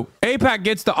politicians, too. AIPAC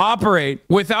gets to operate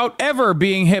without ever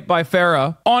being hit by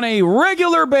FARA on a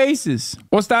regular basis.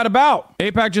 What's that about?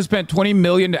 AIPAC just spent $20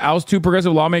 million to oust 2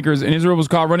 progressive lawmakers, and Israel was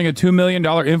caught running a $2 million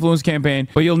influence campaign,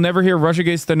 but you'll never hear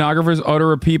Russiagate stenographers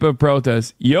utter a peep of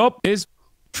protest. Yup, it's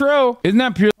true. Isn't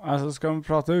that pure? Alltså, ska man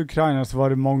prata Ukraina så var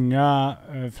det många,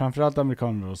 framförallt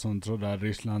amerikaner då, som trodde att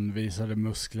Ryssland visade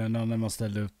musklerna när man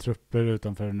ställde upp trupper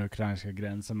utanför den ukrainska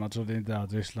gränsen. Man trodde inte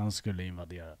att Ryssland skulle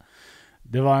invadera.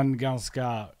 Det var en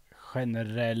ganska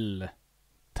generell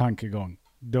tankegång.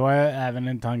 Det var även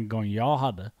en tankegång jag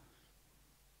hade.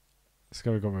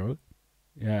 Ska vi komma ihåg?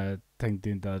 Jag tänkte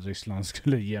inte att Ryssland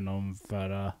skulle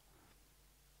genomföra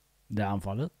det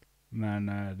anfallet. Men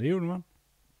det gjorde man.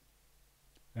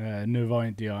 Nu var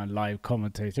inte jag en live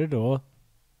commentator då.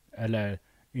 Eller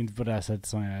inte på det sättet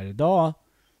som jag är idag.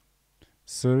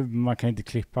 Så man kan inte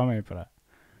klippa mig på det.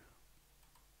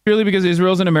 Purely because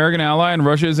Israel's an American ally and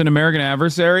Russia is an American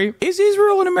adversary? Is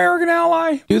Israel an American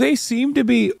ally? Do they seem to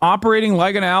be operating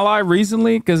like an ally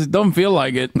recently? Because it doesn't feel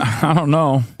like it. I don't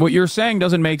know. What you're saying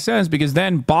doesn't make sense because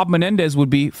then Bob Menendez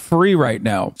would be free right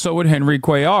now. So would Henry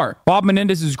Cuellar. Bob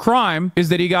Menendez's crime is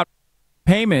that he got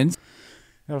payments.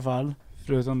 I alla fall,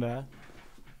 förutom det.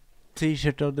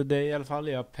 T-shirt of the day i alla fall.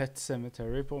 Jag har Pet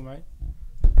Cemetery på mig.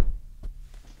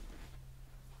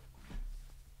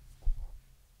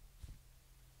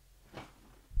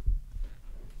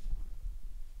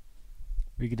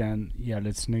 Vilket är en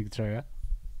jävligt snygg tröja.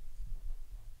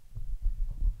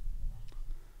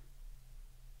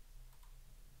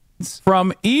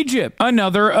 From Egypt,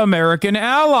 another American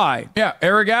ally. Yeah,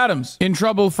 Eric Adams in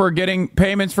trouble for getting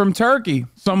payments from Turkey.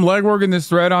 Some legwork in this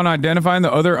thread on identifying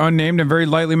the other unnamed and very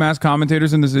lightly masked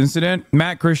commentators in this incident.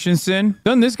 Matt Christensen.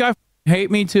 Doesn't this guy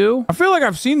hate me too? I feel like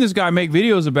I've seen this guy make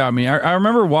videos about me. I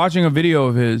remember watching a video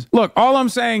of his. Look, all I'm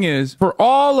saying is for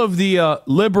all of the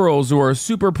liberals who are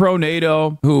super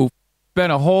pro-NATO, who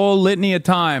spent a whole litany of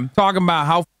time talking about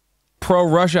how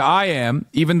pro-Russia I am,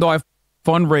 even though I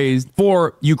fundraised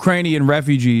for Ukrainian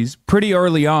refugees pretty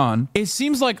early on, it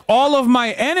seems like all of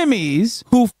my enemies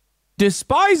who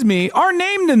despise me are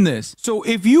named in this. So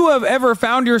if you have ever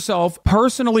found yourself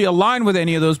personally aligned with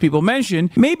any of those people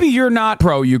mentioned, maybe you're not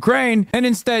pro-Ukraine and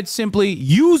instead simply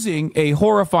using a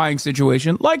horrifying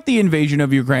situation like the invasion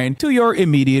of Ukraine to your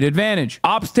immediate advantage.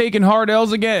 Ops taking hard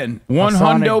L's again. One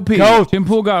hundo P. Tim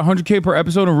Pool got 100K per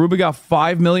episode and Ruby got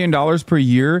 $5 million per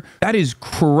year. That is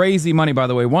crazy money, by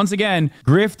the way. Once again,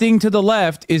 grifting to the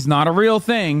left is not a real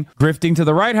thing. Grifting to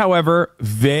the right, however,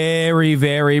 very,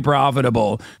 very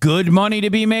profitable. Good money to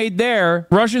be made there.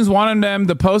 Russians wanted them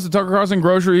to post the Tucker Carlson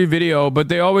grocery video, but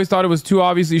they always thought it was too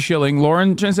obviously shilling.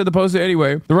 Lauren Chen said to post it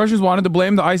anyway. The Russians wanted to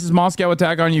blame the ISIS Moscow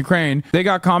attack on Ukraine. They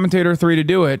got commentator 3 to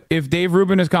do it. If Dave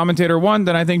Rubin is commentator 1,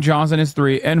 then I think Johnson is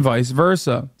 3, and vice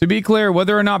versa. To be clear,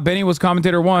 whether or not Benny was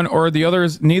commentator 1 or the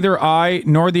others, neither I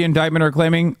nor the indictment are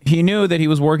claiming he knew that he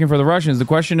was working for the Russians. The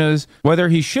question is whether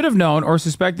he should have known or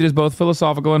suspected is both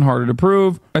philosophical and harder to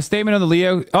prove. A statement of the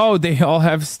Leo. Oh, they all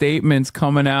have statements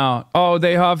coming out. Oh,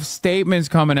 they have statements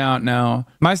coming out now.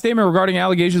 My statement regarding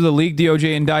allegations of the leaked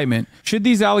DOJ indictment. Should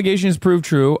these allegations prove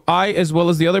true, I, as well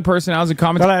as the other personalities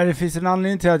commentator... Kolla, det finns en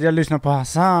anledning till att jag lyssnar på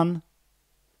Hassan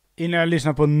innan jag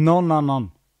lyssnar på någon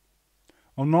annan.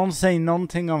 Om någon säger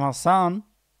någonting om Hassan,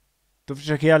 då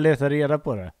försöker jag leta reda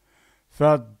på det. För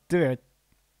att, du vet,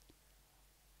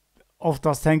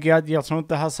 oftast tänker jag att jag tror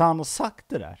inte Hassan har sagt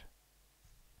det där.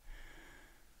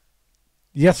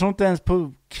 Jag tror inte ens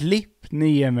på klipp ni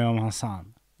ger mig om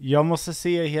Hassan. Jag måste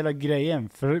se hela grejen,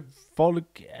 för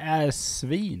folk är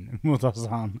svin mot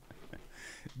Hassan.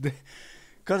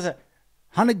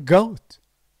 Han är GOAT.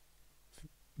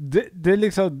 Det är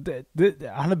liksom,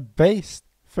 han är based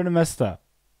för det mesta.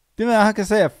 Han kan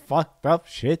säga fucked up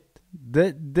shit.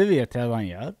 Det vet jag att han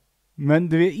gör. Men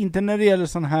det är inte när det gäller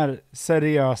sån här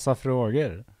seriösa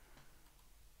frågor.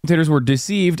 Commentators were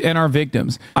deceived and are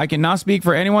victims. I cannot speak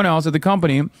for anyone else at the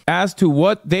company as to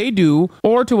what they do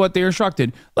or to what they are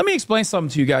instructed. Let me explain something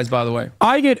to you guys, by the way.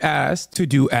 I get asked to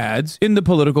do ads in the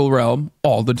political realm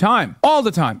all the time,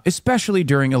 especially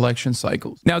during election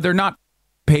cycles. Now, they're not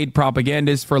paid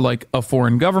propagandists for like a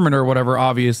foreign government or whatever,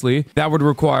 obviously. That would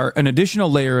require an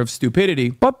additional layer of stupidity.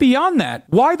 But beyond that,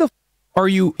 why the are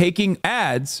you taking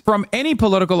ads from any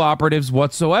political operatives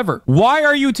whatsoever? Why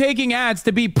are you taking ads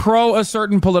to be pro a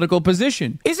certain political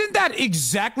position? Isn't that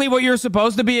exactly what you're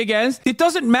supposed to be against? It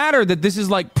doesn't matter that this is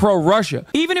like pro-Russia.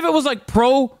 Even if it was like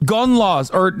pro-gun laws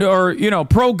or you know,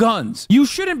 pro-guns, you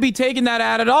shouldn't be taking that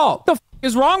ad at all. The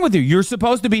is wrong with you? You're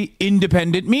supposed to be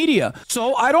independent media.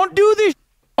 So I don't do this.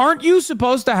 Aren't you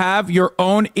supposed to have your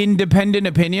own independent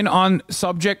opinion on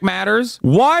subject matters?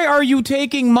 Why are you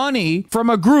taking money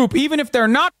from a group, even if they're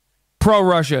not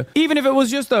pro-Russia, even if it was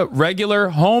just a regular,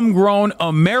 homegrown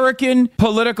American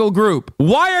political group?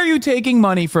 Why are you taking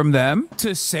money from them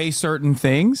to say certain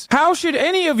things? How should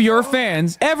any of your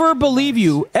fans ever believe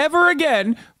you ever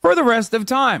again for the rest of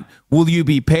time? Will you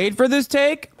be paid for this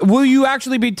take? Will you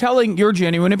actually be telling your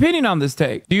genuine opinion on this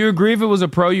take? Do you agree if it was a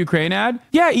pro-Ukraine ad?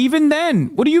 Yeah, even then.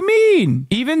 What do you mean?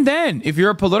 Even then, if you're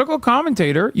a political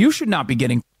commentator, you should not be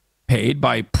getting paid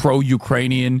by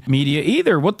pro-Ukrainian media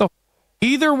either. What the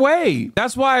Either way,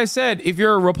 that's why I said if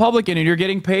you're a Republican and you're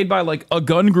getting paid by like a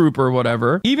gun group or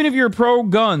whatever, even if you're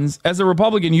pro-guns as a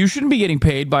Republican, you shouldn't be getting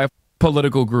paid by a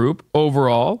political group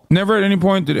overall. Never at any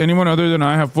point did anyone other than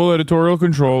I have full editorial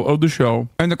control of the show.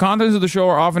 And the contents of the show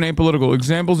are often apolitical.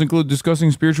 Examples include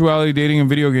discussing spirituality, dating, and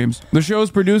video games. The show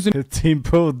is produced in... Team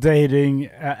Pool Dating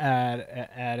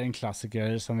är en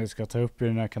klassiker som vi ska ta upp i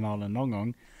den här kanalen någon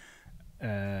gång.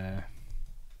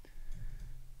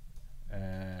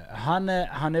 Han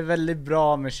är väldigt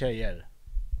bra med tjejer.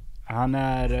 Han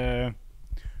är...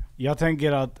 jag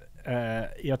tänker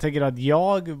att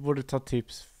jag borde ta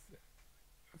tips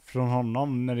från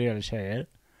honom när det gäller tjejer.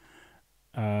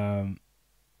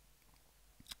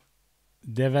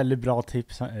 Det är väldigt bra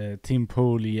tips Tim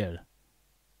Pool ger.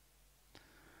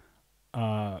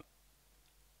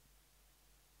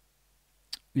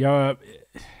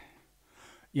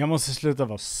 Jag måste sluta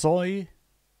vara soj.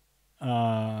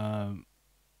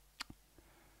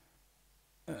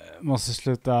 Måste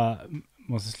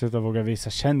sluta våga visa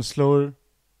känslor.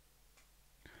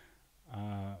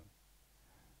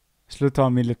 Sluta ha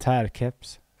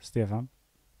militärkeps, Stefan.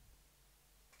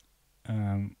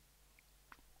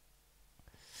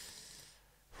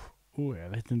 Jag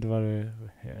vet inte vad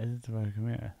det kan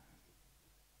göra.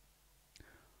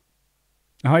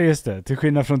 Ja, just det. Till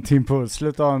skillnad från Team Pool.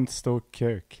 Sluta ha en stor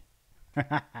kuk.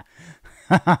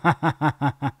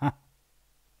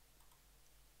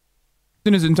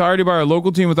 in its entirety by our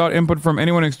local team without input from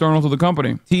anyone external to the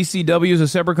company. TCW is a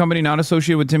separate company not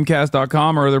associated with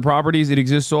timcast.com or other properties. It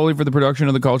exists solely for the production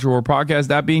of the Culture War podcast.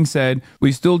 That being said,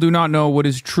 we still do not know what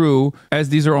is true, as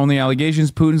these are only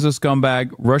allegations. Putin's a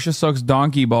scumbag. Russia sucks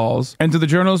donkey balls. And to the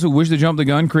journalists who wish to jump the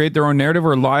gun, create their own narrative,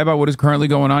 or lie about what is currently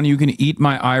going on, you can eat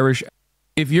my Irish.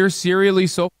 If you're serially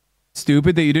so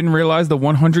stupid that you didn't realize the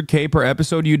 100K per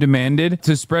episode you demanded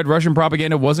to spread Russian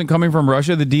propaganda wasn't coming from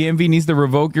Russia? The DMV needs to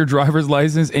revoke your driver's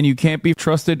license and you can't be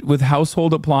trusted with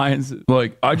household appliances.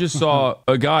 Like, I just saw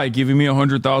a guy giving me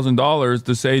 $100,000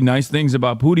 to say nice things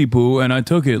about Pootie Poo and I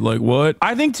took it. Like, what?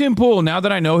 I think Tim Pool, now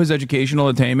that I know his educational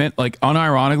attainment, like,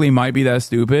 unironically might be that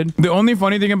stupid. The only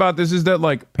funny thing about this is that,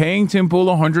 like, paying Tim Pool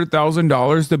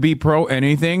 $100,000 to be pro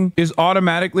anything is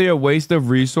automatically a waste of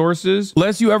resources.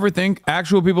 Lest you ever think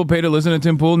actual people pay to listen to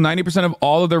Tim Pool, 90% of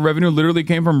all of their revenue literally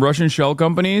came from Russian shell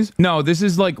companies. No, this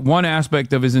is like one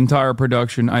aspect of his entire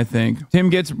production, I think. Tim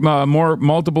gets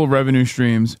multiple revenue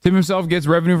streams. Tim himself gets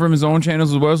revenue from his own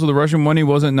channels as well, so the Russian money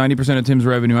wasn't 90% of Tim's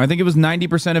revenue. I think it was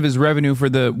 90% of his revenue for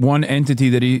the one entity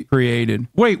that he created.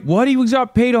 Wait, what? He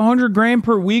got paid 100 grand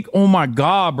per week? Oh my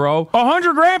God, bro.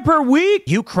 100 grand per week?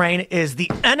 Ukraine is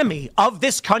the enemy of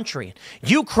this country.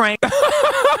 Ukraine.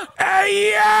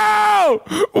 Hey, yo!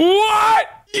 What?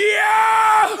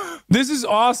 Yeah! This is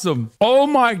awesome. Oh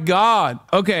my God.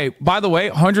 Okay, by the way,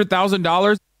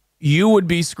 $100,000, you would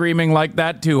be screaming like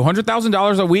that too.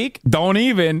 $100,000 a week? Don't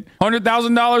even.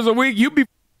 $100,000 a week, you'd be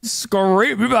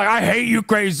screaming. You'd be like, I hate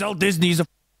Ukraine, so Disney's a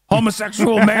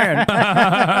homosexual man.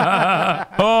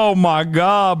 Oh my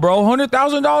God, bro.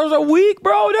 $100,000 a week,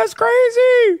 bro. That's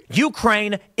crazy.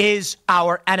 Ukraine is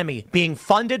our enemy, being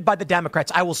funded by the Democrats.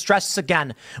 I will stress this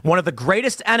again. One of the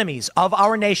greatest enemies of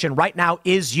our nation right now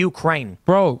is Ukraine.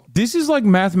 Bro, this is like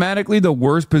mathematically the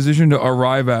worst position to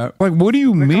arrive at. Like, what do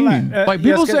you mean? Like,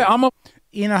 people say I'm a...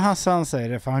 Innan Hassan säger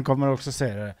det, för han kommer också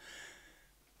säga det.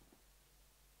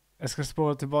 Jag ska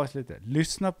spåra tillbaka lite.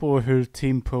 Lyssna på hur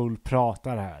Tim Pool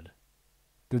pratar här.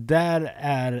 Det där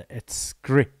är ett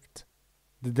script.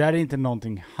 Det där är inte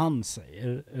någonting han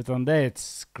säger, utan det är ett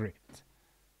script.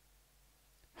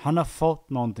 Han har fått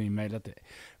någonting mejlat.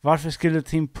 Varför skulle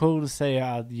Tim Pool säga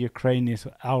att Ukraine is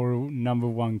our number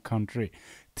one country?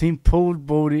 Tim Pool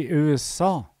bor i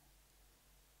USA.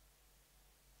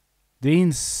 Det är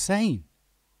insane.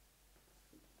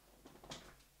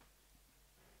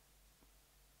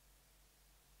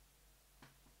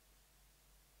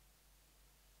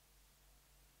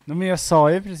 Men jag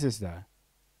sa ju precis det.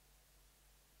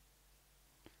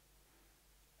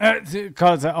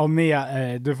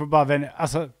 Mia, du får bara vänja.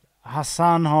 Alltså,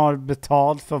 Hassan har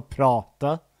betalt för att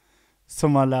prata.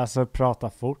 Som man läser prata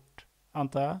fort,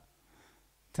 antar jag.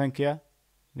 Tänker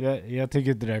jag. Jag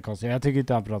tycker inte det är konstigt. Jag tycker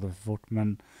inte han pratar för fort,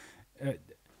 men...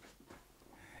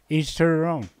 each to their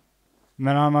own.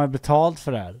 Men han har betalt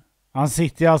för det här. Han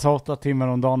sitter alltså 8 timmar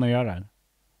om dagen och gör det här.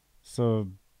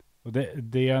 Så... Och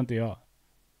det gör inte jag.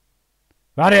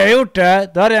 Hade jag gjort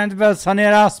det, då hade jag inte behövt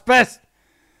sanera asbest.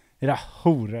 Era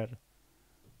horor.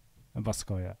 Jag bara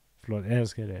skojar. Förlåt, jag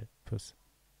älskar det. Puss.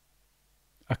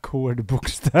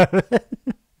 Ackordbokstäver.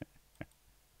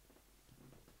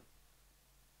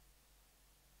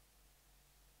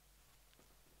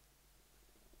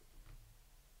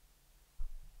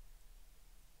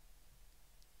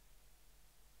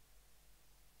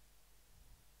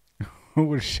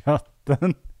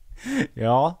 Horchatten.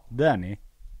 Ja, det är ni.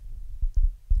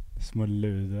 Små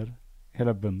luder.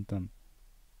 Hela bunten.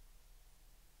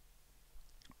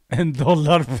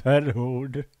 $1 per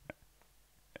ord.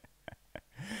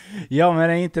 Ja, men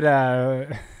är inte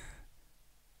det...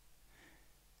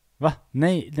 Va?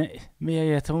 Nej. Men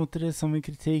jag tar inte det som en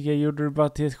kritik. Jag gjorde det bara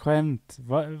till ett skämt.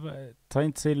 Ta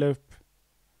inte så illa upp.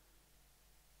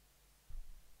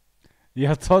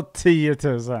 Jag tar 10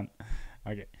 000.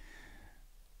 Okej.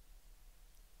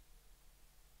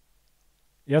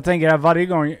 Jag tänker att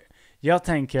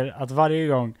varje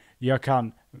gång jag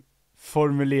kan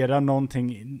formulera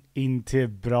någonting in till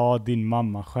bra din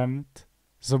mamma-skämt,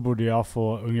 så borde jag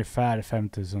få ungefär 5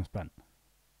 000 spänn.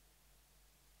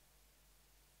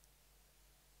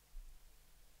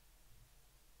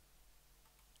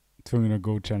 Tvungen att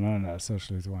godkänna den där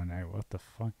socialist one. What the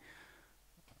fuck?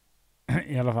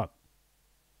 I alla fall.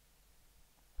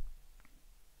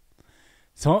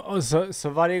 Så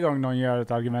varje gång någon gör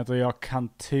ett argument och jag kan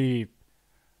typ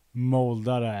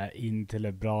molda det in till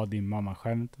ett bra din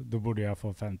mamma-skämt, då borde jag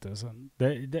få 5 000.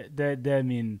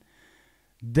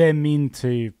 Det är min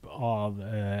typ av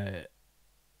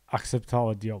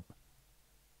acceptabelt jobb.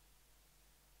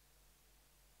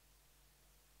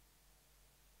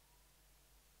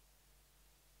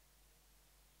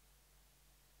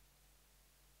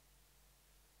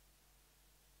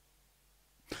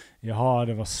 Jaha,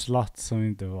 det var slatt som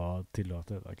inte var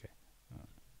tillåtet. Okej. Ja.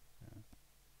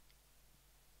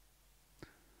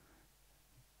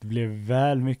 Det blev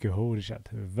väl mycket horchatt.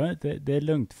 Det är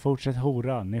lugnt. Fortsätt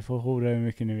hora. Ni får hora hur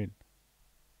mycket ni vill.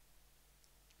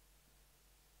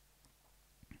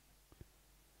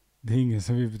 Det är ingen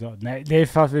som vill betala. Nej, det är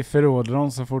för att vi förråder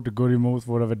dem så fort det går emot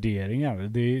våra värderingar.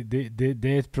 Det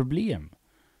är ett problem.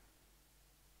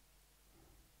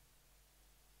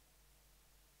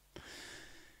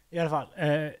 I alla fall,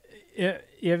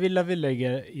 jag vill att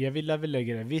vi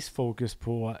lägger en viss fokus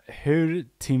på hur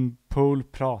Tim Pool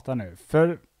pratar nu.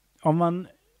 För om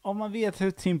man vet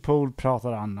hur Tim Pool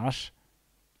pratar annars,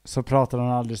 så pratar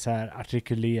han aldrig så här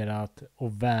artikulerat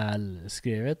och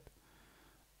välskrivet.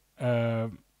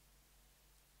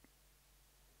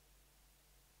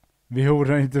 Vi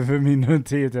horar inte för mindre än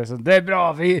 10 000. Det är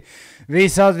bra, vi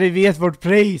sa att vi vet vårt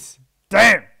pris.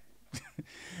 Damn!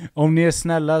 Om ni är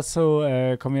snälla så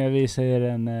kommer jag visa er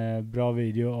en bra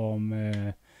video om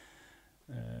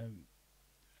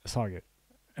saker.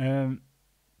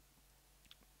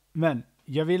 Men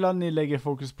jag vill att ni lägger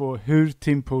fokus på hur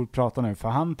Tim Pool pratar nu. För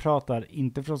han pratar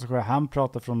inte från sig själv. Han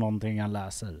pratar från någonting han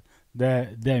läser. Det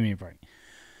är min poäng.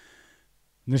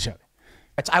 Nu kör vi.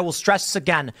 I will stress this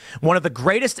again. One of the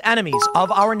greatest enemies of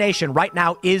our nation right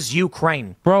now is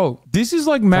Ukraine. Bro, this is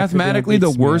like mathematically the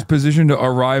worst position to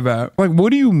arrive at. Like, what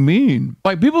do you mean?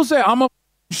 Like, people say I'm a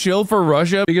shill for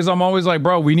Russia because I'm always like,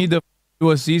 bro, we need to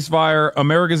do a ceasefire.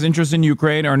 America's interests in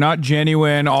Ukraine are not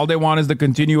genuine. All they want is the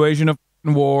continuation of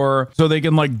war so they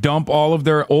can like dump all of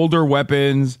their older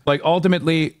weapons. Like,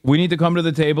 ultimately, we need to come to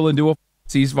the table and do a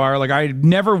ceasefire. Like, I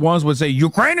never once would say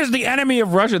Ukraine is the enemy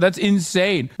of Russia. That's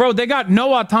insane. Bro, they got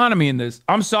no autonomy in this.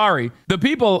 I'm sorry. The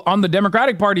people on the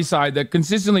Democratic Party side that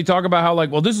consistently talk about how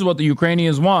like, well, this is what the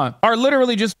Ukrainians want, are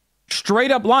literally just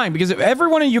straight up lying. Because if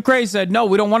everyone in Ukraine said, no,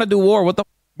 we don't want to do war,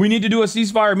 we need to do a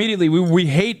ceasefire immediately. We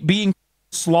hate being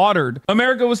slaughtered.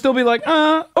 America would still be like,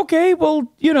 okay, well,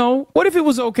 you know, what if it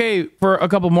was okay for a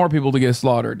couple more people to get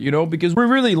slaughtered, you know? Because we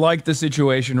really like the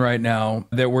situation right now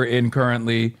that we're in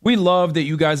currently. We love that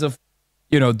you guys have,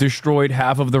 you know, destroyed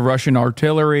half of the Russian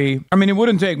artillery. I mean, it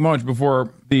wouldn't take much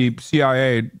before the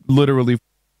CIA literally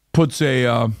puts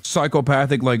a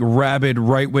psychopathic, like rabid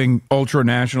right-wing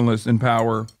ultra-nationalist in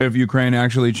power if Ukraine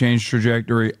actually changed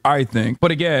trajectory, I think.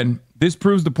 But again, this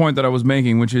proves the point that I was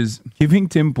making, which is giving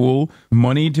Tim Pool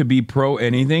money to be pro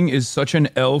anything is such an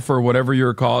L for whatever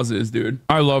your cause is, dude.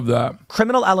 I love that.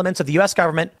 Criminal elements of the U.S.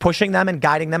 government pushing them and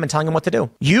guiding them and telling them what to do.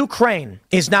 Ukraine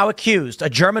is now accused, a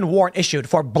German warrant issued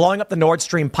for blowing up the Nord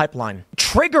Stream pipeline,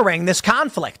 triggering this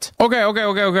conflict.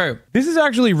 Okay. This is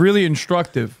actually really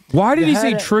instructive. Why did he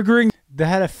say triggering? Det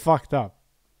här är fucked up.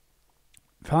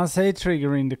 För han säger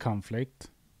triggering the conflict.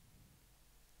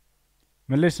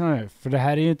 Men lyssna nu, för det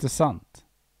här är ju inte sant.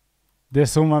 Det är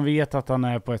så man vet att han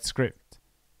är på ett script.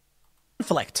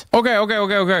 Conflict.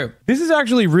 Okay. This is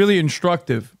actually really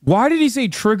instructive. Why did he say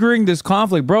triggering this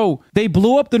conflict? Bro, they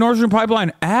blew up the Nord Stream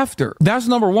pipeline after. That's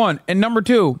number one. And number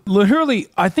two, literally,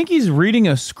 I think he's reading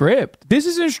a script. This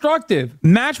is instructive.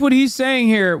 Match what he's saying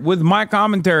here with my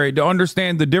commentary to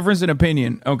understand the difference in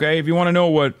opinion, okay? If you want to know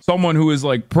what someone who is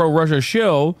like pro-Russia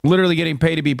shill, literally getting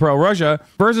paid to be pro-Russia,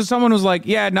 versus someone who's like,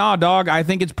 yeah, nah, dog, I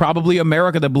think it's probably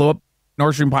America that blew up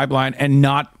Nord Stream pipeline and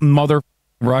not mother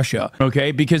Russia,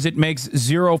 okay? Because it makes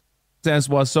zero sense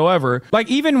whatsoever. Like,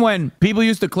 even when people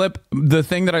used to clip the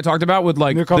thing that I talked about with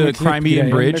like the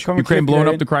Crimean bridge, Ukraine blowing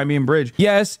up the Crimean bridge.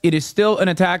 Yes, it is still an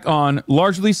attack on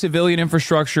largely civilian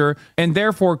infrastructure and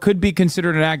therefore could be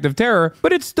considered an act of terror,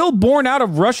 but it's still born out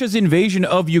of Russia's invasion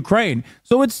of Ukraine.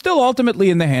 So it's still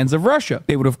ultimately in the hands of Russia.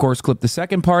 They would, of course, clip the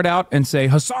second part out and say,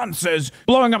 Hassan says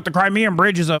blowing up the Crimean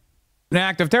bridge is an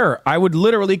act of terror. I would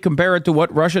literally compare it to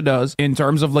what Russia does in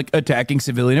terms of like attacking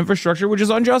civilian infrastructure, which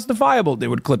is unjustifiable. They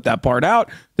would clip that part out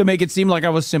to make it seem like I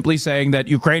was simply saying that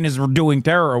Ukraine is doing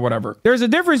terror or whatever. There's a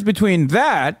difference between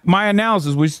that, my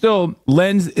analysis, which still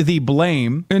lends the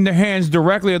blame in the hands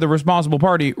directly of the responsible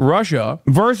party, Russia,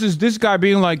 versus this guy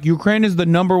being like, Ukraine is the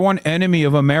 #1 enemy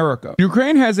of America.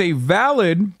 Ukraine has a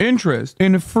valid interest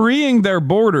in freeing their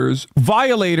borders,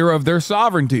 violator of their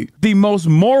sovereignty, the most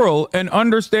moral and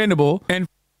understandable and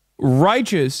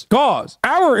righteous cause.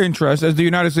 Our interest as the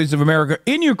United States of America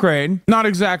in Ukraine, not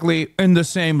exactly in the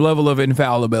same level of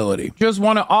infallibility. Just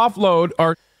want to offload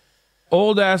our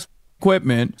old ass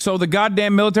equipment so the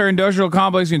goddamn military industrial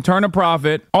complex can turn a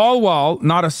profit, all while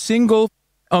not a single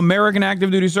American active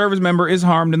duty service member is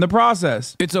harmed in the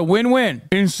process. It's a win-win.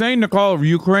 Insane to call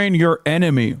Ukraine your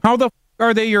enemy. How the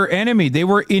are they your enemy? They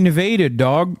were invaded,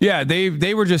 dog. Yeah,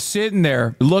 they were just sitting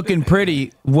there looking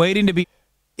pretty, waiting to be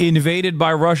invaded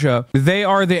by Russia. They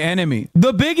are the enemy,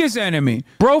 the biggest enemy.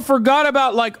 Bro forgot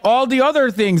about like all the other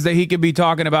things that he could be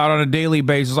talking about on a daily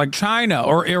basis, like China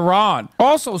or Iran.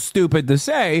 Also stupid to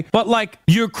say, but like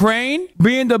Ukraine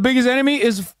being the biggest enemy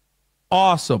is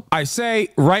awesome. I say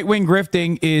right-wing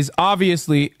grifting is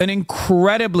obviously an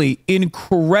incredibly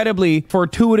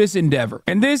fortuitous endeavor.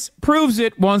 And this proves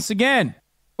it once again.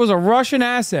 Was a Russian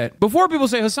asset. Before people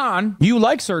say, Hassan, you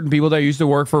like certain people that used to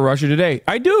work for Russia Today.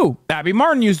 I do. Abby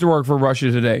Martin used to work for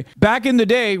Russia Today. Back in the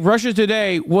day, Russia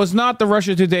Today was not the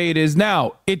Russia Today it is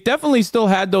now. It definitely still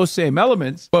had those same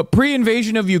elements, but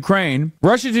pre-invasion of Ukraine,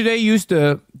 Russia Today used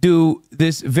to do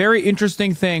this very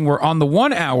interesting thing where on the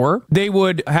 1 hour, they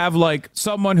would have like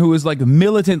someone who is like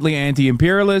militantly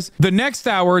anti-imperialist. The next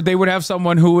hour, they would have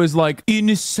someone who is like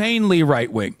insanely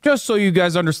right-wing. Just so you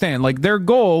guys understand, like their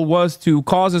goal was to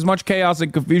cause as much chaos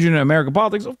and confusion in American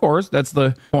politics. Of course, that's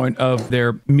the point of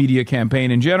their media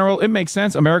campaign in general. It makes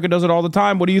sense. America does it all the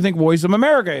time. What do you think Voice of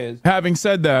America is? Having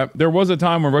said that, there was a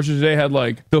time when Russia Today had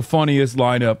like the funniest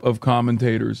lineup of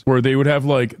commentators where they would have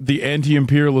like the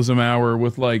anti-imperialism hour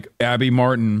with like Abby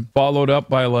Martin, followed up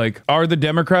by like, are the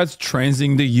Democrats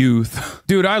transing the youth?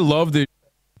 Dude, I love this.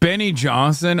 Benny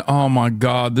Johnson, oh my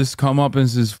God, this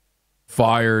comeuppance is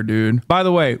fire, dude. By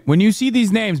the way, when you see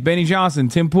these names, Benny Johnson,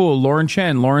 Tim Pool, Lauren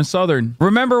Chen, Lauren Southern,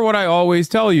 remember what I always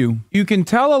tell you. You can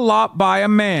tell a lot by a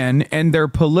man and their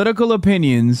political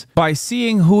opinions by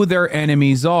seeing who their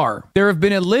enemies are. There have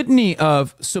been a litany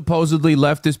of supposedly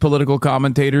leftist political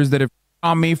commentators that have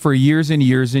on me for years and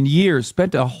years and years.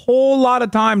 Spent a whole lot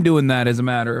of time doing that, as a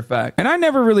matter of fact. And I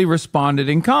never really responded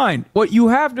in kind. What you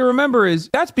have to remember is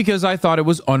that's because I thought it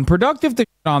was unproductive to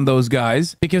on those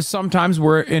guys, because sometimes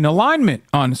we're in alignment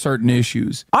on certain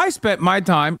issues. I spent my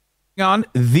time on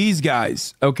these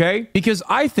guys, okay? Because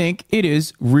I think it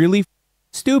is really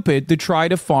stupid to try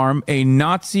to farm a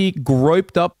Nazi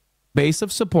groped up base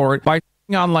of support by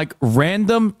on like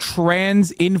random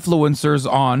trans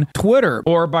influencers on Twitter,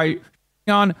 or by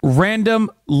on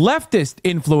random leftist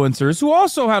influencers who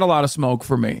also had a lot of smoke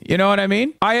for me. You know what I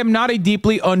mean? I am not a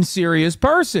deeply unserious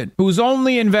person who's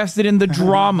only invested in the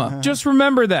drama. Just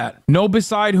remember that. Know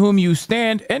beside whom you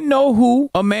stand and know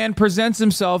who a man presents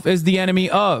himself as the enemy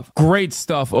of. Great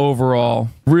stuff overall.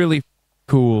 Really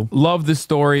cool. Love the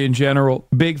story in general.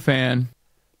 Big fan.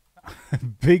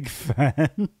 Big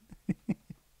fan.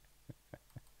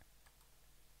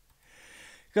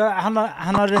 Han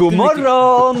har rätt. God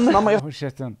morgon!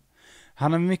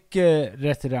 Han har mycket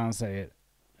rätt i det han säger.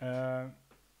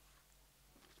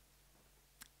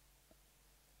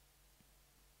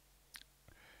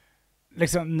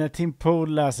 Liksom när Tim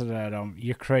Pool läser det där om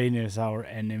Ukraine is our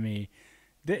enemy.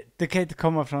 Det kan inte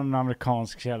komma från en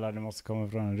amerikansk källa. Det måste komma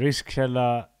från en rysk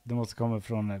källa. Det måste komma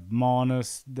från ett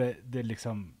manus. Det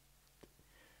liksom...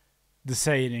 Det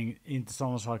säger inte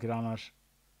samma saker annars.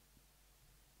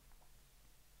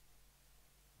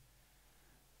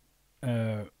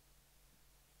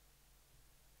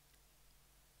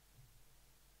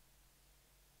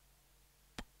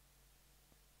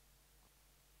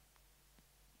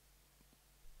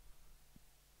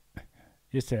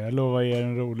 Just det, jag lovar er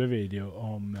en rolig video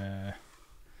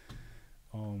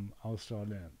om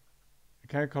Australien.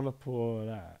 Kan jag kolla på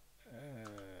det här?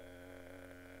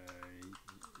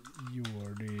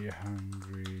 Jordi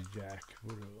Hungry Jack.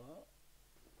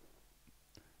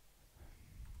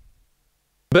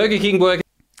 Burger King.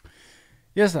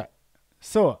 Just det.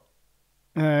 Så.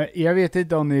 Jag vet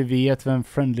inte om ni vet vem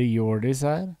Friendly Jordis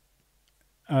är.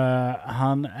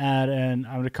 Han är en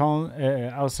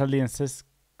australiensisk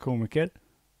komiker.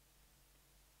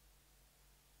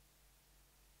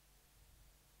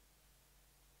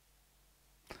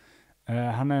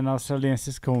 Han är en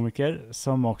australiensisk komiker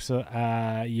som också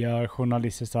gör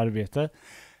journalistiskt arbete.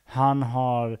 Han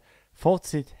har fått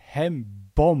sitt hem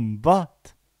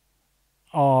bombat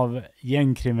av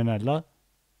gängkriminella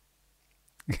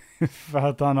för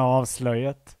att han har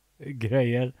avslöjat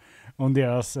grejer om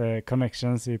deras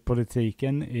connections i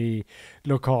politiken, i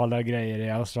lokala grejer i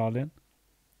Australien.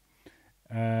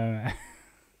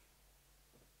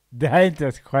 Det här är inte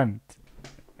ett skämt.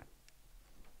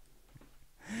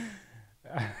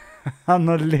 Han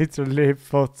har literally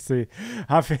fått sig...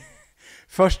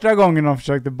 Första gången de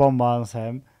försökte bomba hans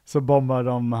hem så bombade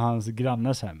de hans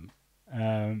grannars hem.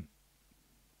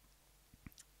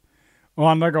 Och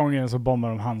andra gången så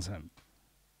bombade de hans hem.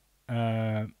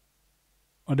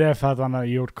 Och det är för att han har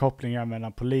gjort kopplingar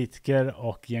mellan politiker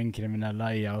och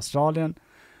gängkriminella i Australien.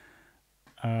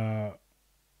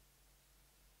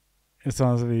 Så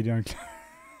hans videon.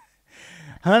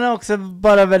 Han är också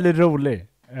bara väldigt rolig.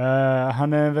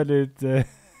 Han är en väldigt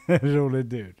rolig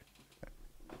dude.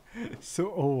 Så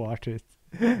oartigt.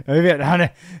 Jag vet, han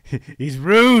är... He's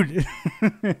rude!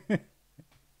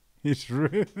 He's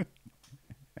rude.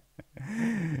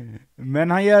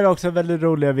 Men han gör också väldigt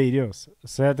roliga videos.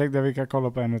 Så jag tänkte att vi kan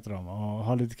kolla på en av dem och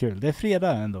ha lite kul. Det är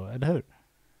fredag ändå, eller hur?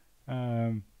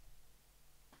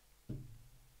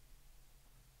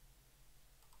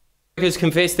 Workers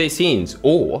confess their sins,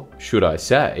 or should I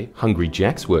say, Hungry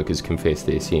Jack's workers confess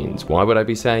their sins. Why would I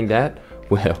be saying that?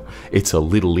 Well, it's a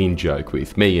little in-joke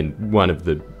with me and one of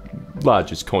the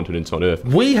largest continents on Earth.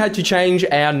 We had to change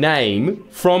our name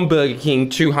from Burger King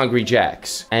to Hungry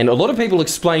Jack's. And a lot of people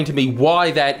explained to me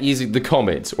why that is in the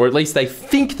comments, or at least they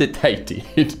think that they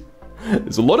did.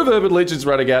 There's a lot of urban legends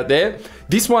running out there.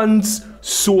 This one's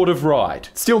sort of right.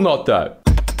 Still not though.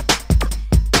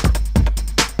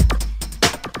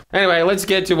 Anyway, let's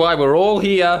get to why we're all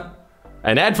here.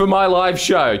 An ad for my live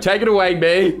show. Take it away,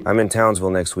 me. I'm in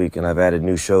Townsville next week, and I've added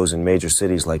new shows in major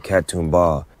cities like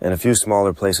Katoomba and a few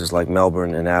smaller places like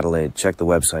Melbourne and Adelaide. Check the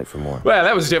website for more. Well,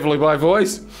 that was definitely my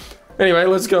voice. Anyway,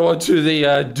 let's go on to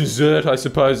the dessert, I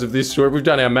suppose, of this story. We've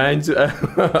done our mains.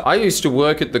 I used to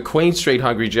work at the Queen Street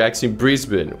Hungry Jack's in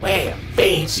Brisbane. Wow,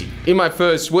 fancy. In my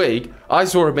first week, I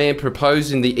saw a man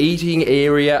propose in the eating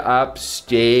area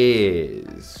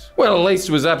upstairs. Well, at least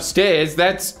it was upstairs.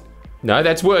 No,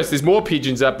 that's worse. There's more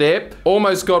pigeons up there.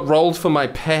 Almost got rolled for my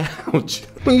pouch.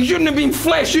 Well, you shouldn't have been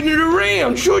flashing it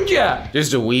around, should ya?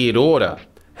 Just a weird order.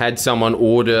 Had someone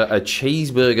order a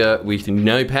cheeseburger with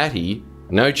no patty,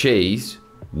 no cheese,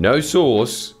 no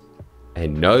sauce,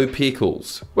 and no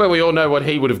pickles. Well, we all know what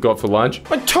he would have got for lunch.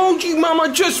 I told you, Mum, I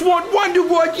just want Wonder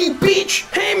What, you bitch!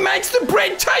 Ham makes the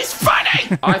bread taste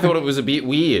funny! I thought it was a bit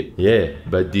weird. Yeah,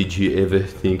 but did you ever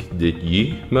think that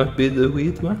you might be the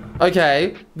weird one?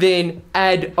 Okay, then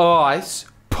add ice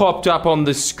popped up on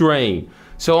the screen.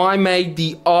 So I made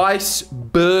the ice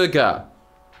burger.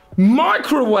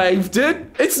 Microwaved it?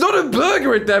 It's not a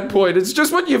burger at that point. It's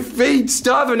just what you feed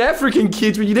starving African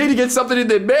kids when you need to get something in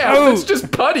their mouth. Oh. It's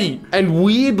just putty. And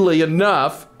weirdly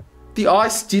enough, the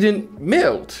ice didn't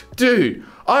melt. Dude,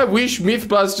 I wish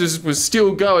Mythbusters was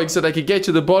still going so they could get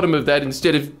to the bottom of that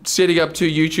instead of setting up 2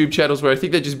 YouTube channels where I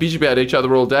think they just bitch about each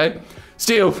other all day.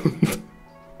 Still,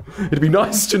 it'd be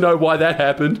nice to know why that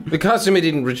happened. The customer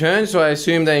didn't return, so I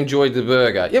assume they enjoyed the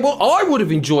burger. Yeah, well, I would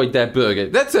have enjoyed that burger.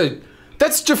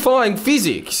 That's defying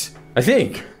physics, I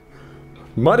think.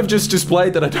 Might have just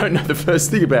displayed that I don't know the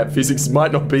first thing about physics.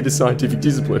 Might not be the scientific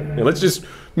discipline. Now let's just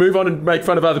move on and make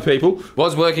fun of other people.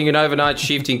 Was working an overnight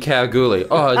shift in Kalgoorlie.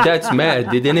 Oh, that's mad.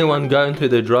 Did anyone go into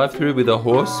the drive-thru with a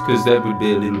horse? Because that would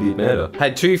be a little bit madder.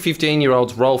 Had 2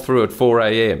 15-year-olds roll through at 4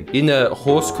 AM in a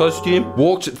horse costume.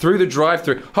 Walked through the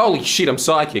drive-thru. Holy shit, I'm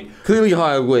psychic. Clearly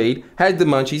higher weed. Had the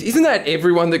munchies. Isn't that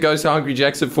everyone that goes to Hungry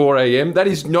Jack's at 4 AM? That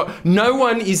is not... No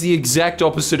one is the exact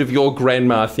opposite of your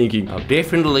grandma thinking, I'll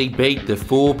definitely beat the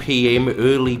 4 PM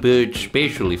early bird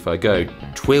special if I go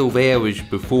 12 hours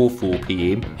before 4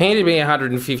 PM. Handed me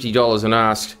 $150 and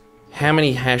asked, how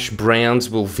many hash browns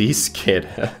will this get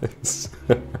us?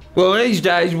 Well, these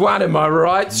days, what am I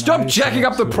right? Stop jacking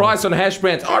up the price on hash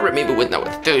browns. I remember when they were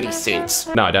 30 cents.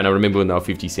 No, I don't remember when they were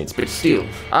 50 cents, but still.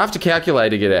 After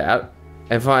calculating it out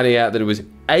and finding out that it was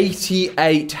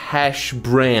 88 hash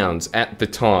browns at the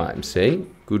time, see?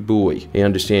 Good boy. He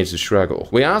understands the struggle.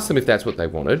 We asked them if that's what they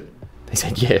wanted. They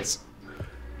said yes.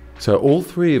 So all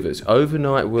 3 of us,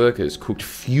 overnight workers, cooked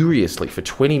furiously for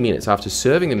 20 minutes. After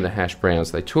serving them the hash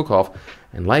browns, they took off,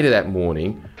 and later that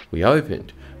morning, we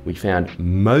opened. We found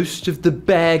most of the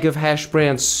bag of hash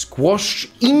browns squashed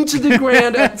into the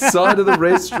ground outside of the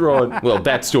restaurant. Well,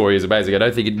 that story is amazing. I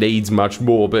don't think it needs much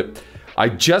more, but I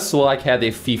just like how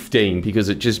they're 15 because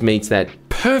it just meets that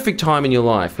perfect time in your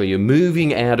life where you're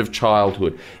moving out of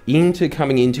childhood into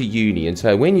coming into uni. And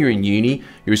so when you're in uni,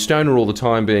 you're a stoner all the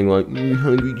time being like,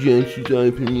 Hungry Jack's is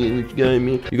open, yeah, let's go,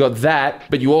 man. You got that,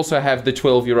 but you also have the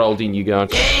 12-year-old in you going,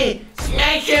 yeah,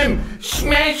 smash him,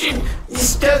 smash him.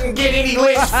 This doesn't get any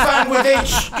less fun with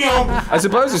each stomp. I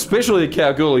suppose, especially at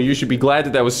Kalgoorlie, you should be glad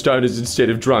that they were stoners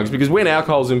instead of drunks, because when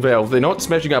alcohol's involved, they're not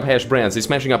smashing up hash browns, they're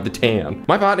smashing up the town.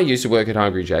 My partner used to work at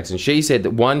Hungry Jack's, and she said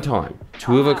that one time,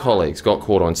 2 of her colleagues got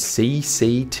caught on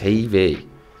CCTV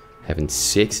having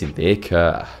sex in their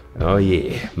car. Oh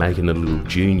yeah, making a little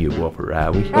junior whopper,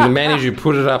 are we? And the manager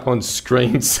put it up on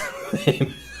screen, so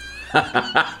then...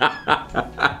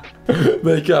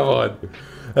 But come on.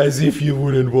 As if you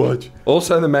wouldn't watch.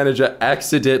 Also, the manager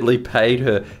accidentally paid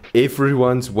her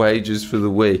everyone's wages for the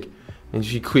week, and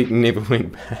she quit and never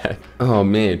went back. Oh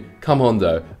man, come on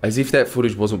though. As if that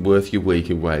footage wasn't worth your week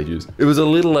in wages. It was a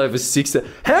little over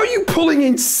How are you pulling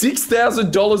in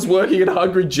 $6,000 working at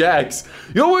Hungry Jack's?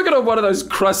 You're working on one of those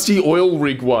crusty oil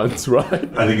rig ones, right?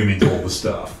 I think it means all the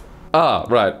stuff. Ah,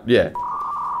 right, yeah.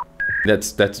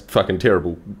 That's fucking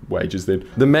terrible wages then.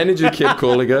 The manager kept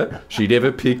calling her. She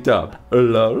never picked up.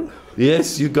 Hello?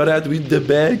 Yes, you got out with the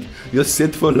bag. You're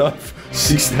set for life.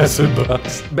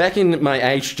 $6,000. Back in my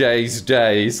HJ's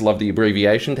days, love the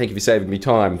abbreviation. Thank you for saving me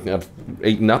time. I've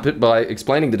eaten up it by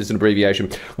explaining that it's an abbreviation.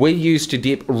 We used to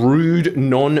dip rude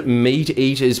non-meat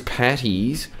eaters'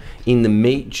 patties in the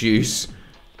meat juice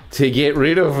to get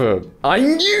rid of them. I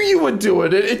knew you were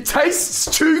doing it. It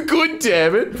tastes too good,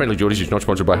 damn it. Friendly Geordies is not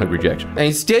sponsored by Hungry Jack's. And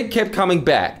instead kept coming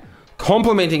back,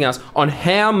 complimenting us on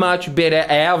how much better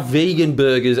our vegan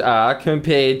burgers are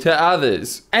compared to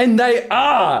others. And they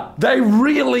are. They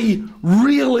really,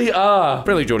 really are.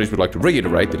 Friendly Geordies would like to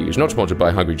reiterate that he is not sponsored by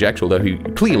Hungry Jack's, although he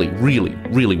clearly, really,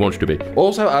 really wants to be.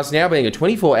 Also, us now being a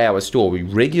 24-hour store, we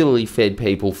regularly fed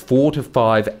people 4 to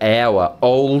 5 hour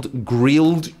old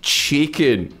grilled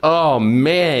chicken. Oh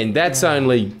man, that's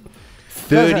only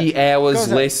 30 hours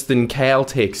less than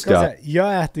Caltex stuff.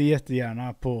 Jag äter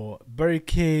jättegärna på Burger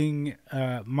King,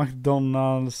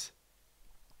 McDonald's,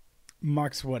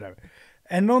 Max whatever.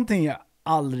 Är någonting jag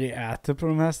aldrig äter på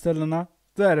de här ställena,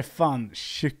 då är det fan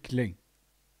kyckling.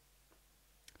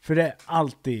 För det är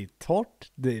alltid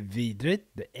torrt, det är vidrigt,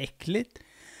 det är äckligt.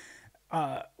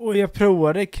 Och jag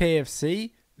provade KFC,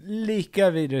 lika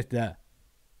vidrigt det.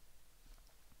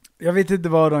 Jag vet inte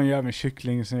vad de gör med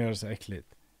kyckling som gör det så äckligt.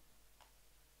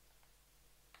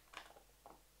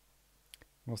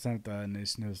 Måste hämta en ny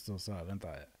snus då, så här, vänta.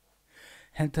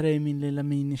 Hämta dig min lilla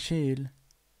minikyl.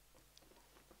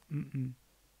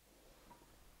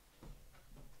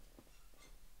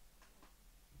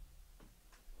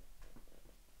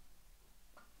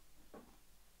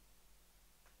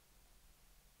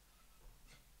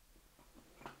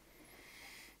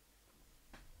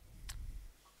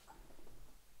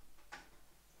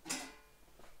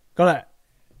 Kolla här.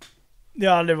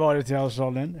 Jag har aldrig varit i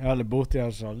Australien. Jag har aldrig bott i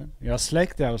Australien. Jag har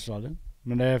släkt i Australien.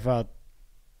 Men det är för att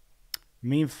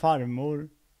min farmor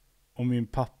och min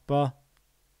pappa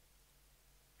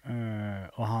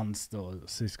och hans då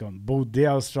syskon bodde i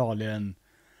Australien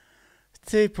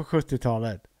typ på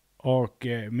 70-talet. Och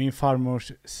min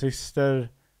farmors syster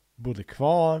bodde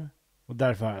kvar. Och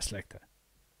därför har jag släkt här.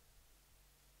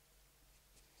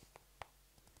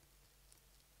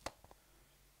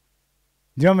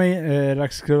 Ja men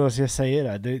Raxkuros, jag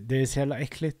säger det är så jävla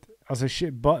äckligt. Alltså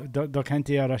de kan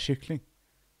inte göra kyckling.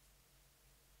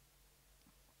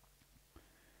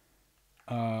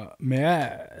 Men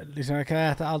jag kan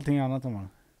äta allting annat om man.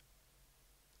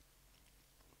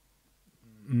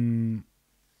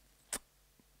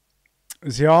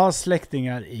 Så jag har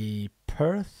släktingar i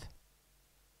Perth.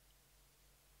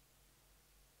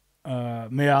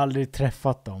 Men jag har aldrig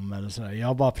träffat dem eller så. Jag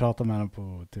har bara pratat med dem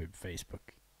på typ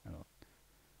Facebook.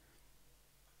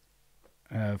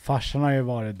 Farsan har ju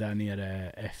varit där nere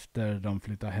efter de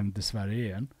flyttade hem till Sverige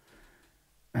igen.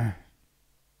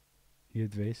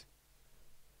 Givetvis.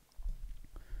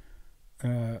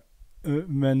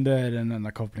 Men det är den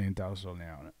enda kopplingen till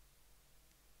Australien.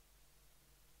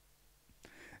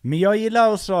 Men jag gillar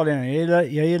Australien.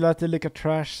 Jag gillar att det är lika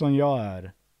trash som jag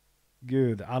är.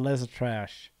 Gud, alla är så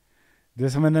trash. Det är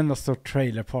som en enda stor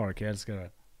trailerpark. Jag älskar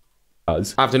det.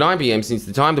 After 9 p.m, since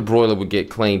the time the broiler would get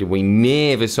cleaned, we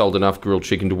never sold enough grilled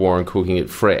chicken to warrant cooking it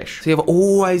fresh. See, I've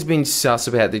always been sus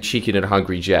about the chicken at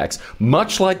Hungry Jack's.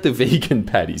 Much like the vegan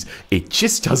patties, it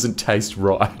just doesn't taste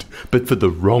right, but for the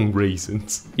wrong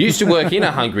reasons. Used to work in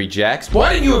a Hungry Jack's.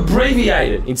 Why didn't you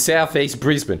abbreviate it? In southeast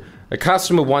Brisbane. A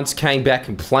customer once came back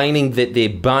complaining that their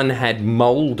bun had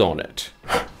mold on it.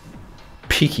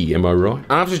 Picky, am I right?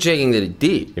 After checking that it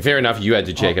did. Fair enough, you had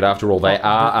to check it. After all, they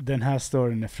are... Den här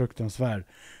storyn är fruktansvärd.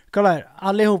 Kolla här,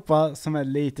 allihopa som är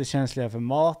lite känsliga för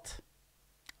mat,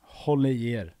 håll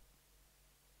i er.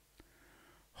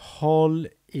 Håll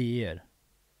i er.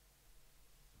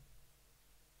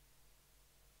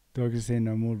 Du har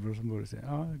kusiner och morbror som bor i sig.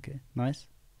 Ja, okej. Nice.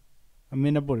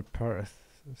 Mina bor i Perth.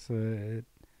 Så...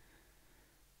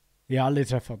 Jag har aldrig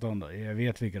träffat dem då. Jag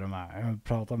vet vilka de är. Jag har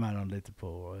pratat med dem lite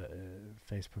på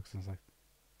Facebook som sagt.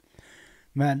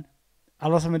 Men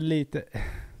alla som är lite...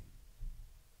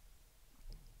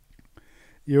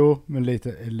 Jo, men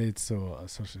lite så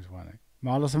social warning.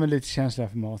 Men alla som är lite känsliga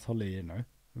för mat, håll i er nu.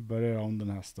 Vi börjar om den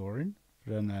här storyn.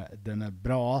 Den är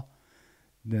bra.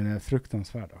 Den är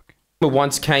fruktansvärd dock.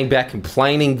 Once came back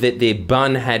complaining that their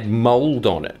bun had mold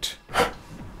on it.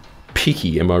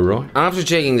 Picky, am I right? After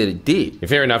checking that it did.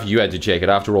 Fair enough, you had to check it.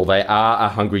 After all, they are a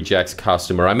Hungry Jack's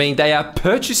customer. I mean, they are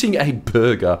purchasing a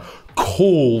burger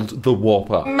called the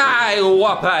Whopper. My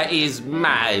Whopper is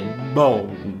my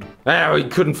bond. We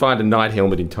couldn't find a night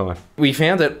helmet in time. We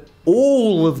found that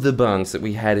all of the buns that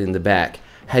we had in the back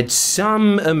had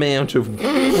some amount of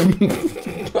oh,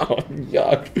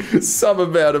 yuck, some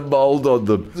amount of mold on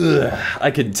them. Ugh,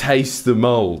 I can taste the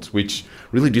mold, which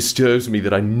really disturbs me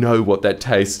that I know what that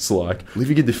tastes like.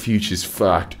 Living in the future's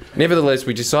fucked. Nevertheless,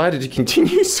 we decided to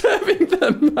continue serving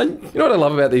them. You know what I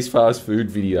love about these fast food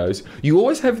videos? You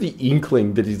always have the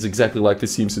inkling that it's exactly like The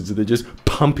Simpsons, and they're just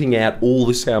pumping out all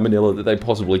the salmonella that they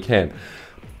possibly can.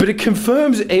 But it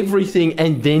confirms everything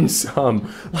and then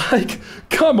some. Like,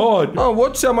 come on. Oh,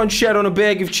 what? Someone shat on a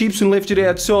bag of chips and left it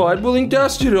outside? Well, then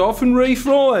dust it off and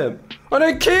refry them. I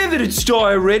don't care that it's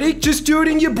diuretic, just do it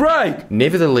in your break.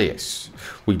 Nevertheless,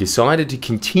 we decided to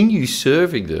continue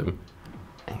serving them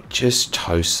and just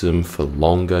toast them for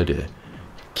longer to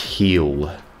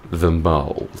kill the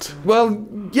mold. Well,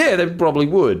 yeah, they probably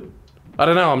would. I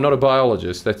don't know, I'm not a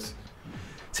biologist.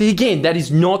 See, again, that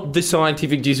is not the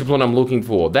scientific discipline I'm looking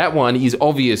for. That one is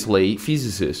obviously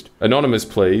physicist. Anonymous,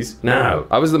 please. No.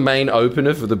 I was the main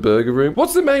opener for the burger room.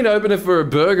 What's the main opener for a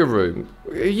burger room?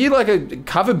 Are you like a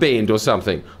cover band or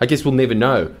something? I guess we'll never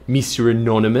know, Mr.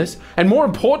 Anonymous. And more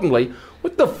importantly,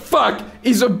 what the fuck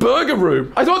is a burger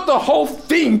room? I thought the whole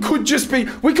thing could just be...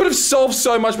 We could have solved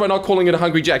so much by not calling it a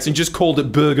Hungry Jack's and just called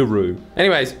it burger room.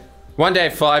 Anyways, one day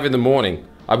at 5 in the morning,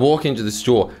 I walk into the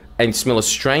store and smell a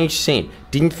strange scent.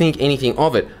 Didn't think anything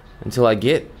of it until I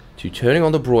get to turning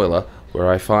on the broiler,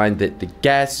 where I find that the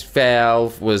gas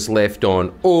valve was left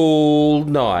on all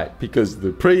night because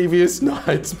the previous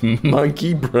night's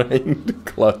monkey-brained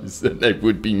closed, and they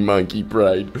would be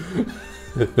monkey-brained.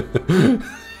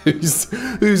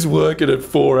 Who's working at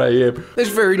 4 AM? There's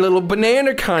very little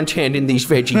banana content in these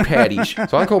veggie patties.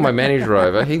 So I call my manager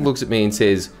over. He looks at me and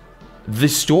says, the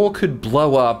store could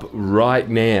blow up right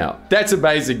now. That's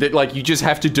amazing that, like, you just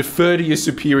have to defer to your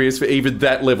superiors for even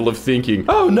that level of thinking.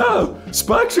 Oh no,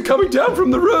 spikes are coming down from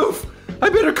the roof. I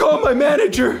better call my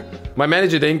manager. My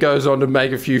manager then goes on to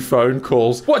make a few phone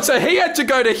calls. What, so he had to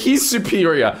go to his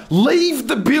superior, leave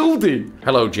the building?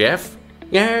 Hello, Jeff.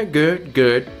 Yeah,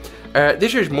 good.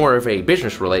 This is more of a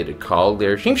business-related call.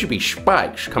 There seems to be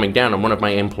spikes coming down on one of my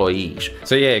employees.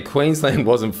 So yeah, Queensland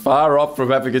wasn't far off from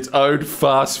having its own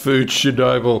fast food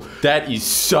Chernobyl. That is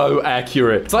so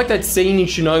accurate. It's like that scene in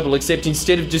Chernobyl, except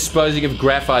instead of disposing of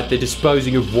graphite, they're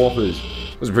disposing of whoppers.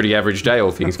 It was a pretty average day,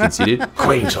 all things considered.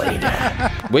 Queensland.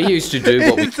 We used to do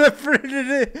what It's a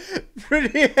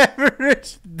pretty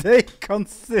average day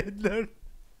considered.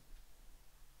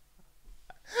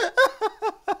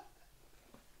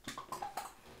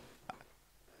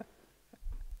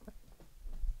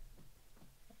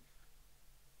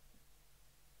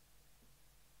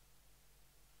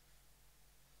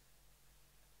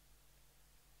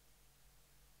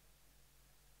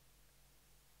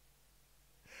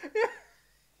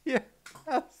 Ja,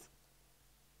 alltså.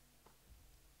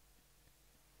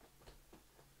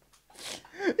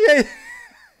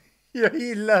 Jag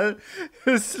gillar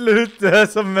hur slut det är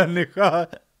som människa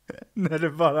när det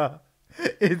bara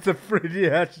it's a pretty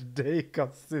ash day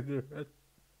considered.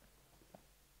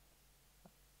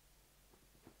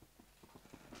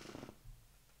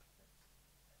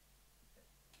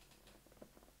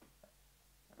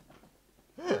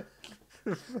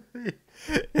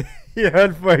 Jag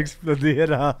höll på att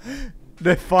explodera.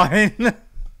 Det är fine.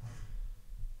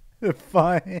 Det är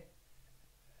fine.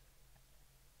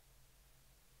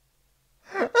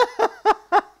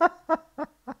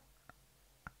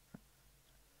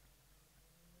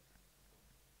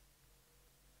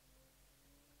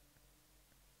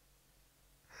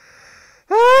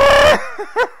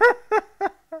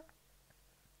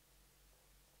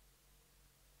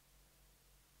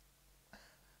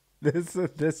 Det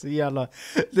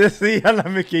är så jävla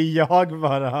mycket jag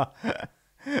bara.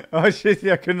 Oh shit,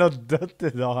 jag kunde ha dött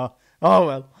idag. Oh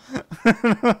well.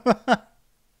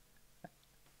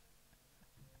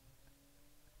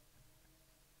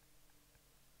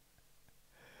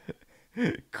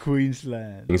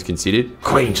 Queensland. Things considered.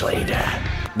 Queensland.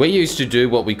 We used to do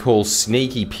what we call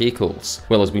sneaky pickles.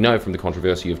 Well, as we know from the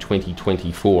controversy of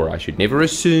 2024, I should never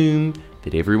assume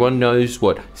that everyone knows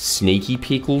what sneaky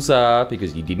pickles are,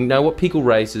 because you didn't know what pickle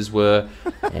races were,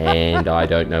 and I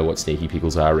don't know what sneaky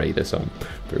pickles are either, so I'm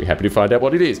very happy to find out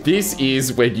what it is. This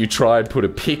is when you try and put a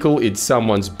pickle in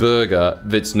someone's burger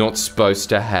that's not supposed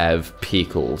to have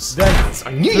pickles.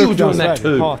 I knew you were doing that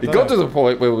too. It got to the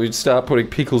point where we'd start putting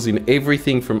pickles in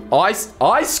everything from ice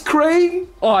cream.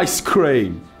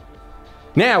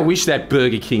 Now I wish that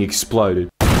Burger King exploded.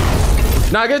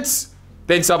 Nuggets?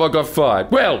 Then someone got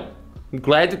fired. Well, I'm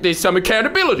glad that there's some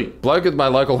accountability. Bloke at my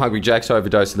local Hungry Jack's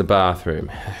overdosed in the bathroom.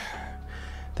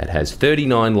 that has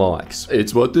 39 likes.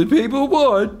 It's what the people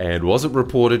want, and wasn't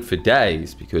reported for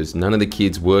days because none of the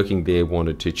kids working there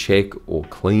wanted to check or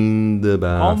clean the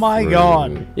bathroom. Oh my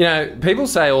God. You know, people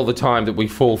say all the time that we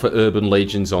fall for urban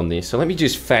legends on this, so let me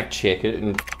just fact check it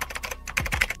and...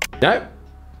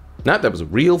 No, that was a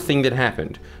real thing that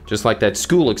happened. Just like that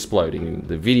school exploding,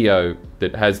 the video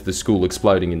that has the school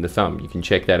exploding in the thumb. You can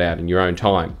check that out in your own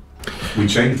time. We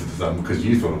changed the thumb because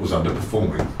you thought it was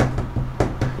underperforming.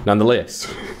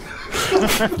 Nonetheless,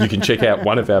 you can check out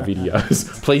one of our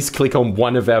videos. Please click on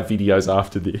one of our videos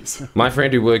after this. My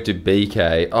friend who worked at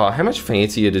BK, oh, how much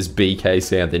fancier does BK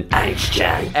sound than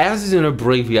HJ? Ours is an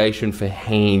abbreviation for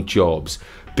hand jobs.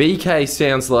 BK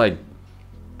sounds like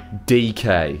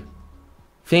DK.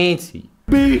 Fancy.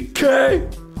 BK!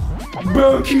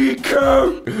 Donkey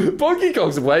Kong! Bonky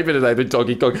Kong's a way better name than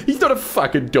Donkey Kong. He's not a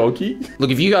fucking donkey.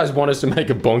 Look, if you guys want us to make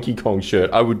a Bonky Kong shirt,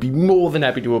 I would be more than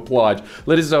happy to oblige.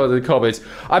 Let us know in the comments.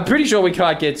 I'm pretty sure we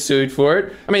can't get sued for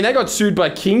it. I mean, they got sued by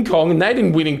King Kong and they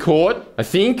didn't win in court, I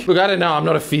think. Look, I don't know. I'm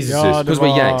not a physicist because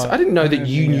we're Yanks. I didn't know that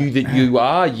you knew that you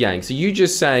are Yanks. Are you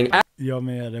just saying... Jag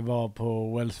med, det var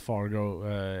på Wells Fargo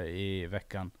i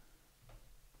veckan.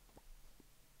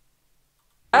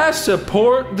 I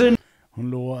support the... Hon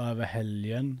låg över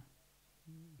helgen.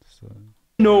 Så.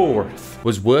 North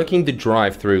was working the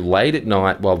drive-through late at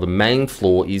night while the main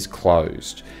floor is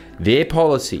closed. Their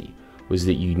policy was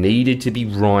that you needed to be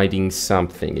riding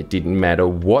something. It didn't matter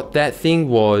what that thing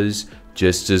was,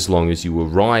 just as long as you were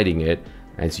riding it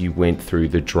as you went through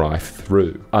the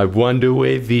drive-through. I wonder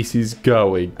where this is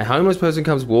going. A homeless person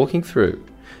comes walking through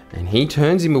and he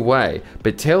turns him away,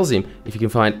 but tells him if he can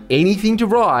find anything to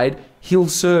ride, he'll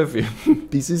serve him.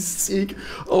 This is sick.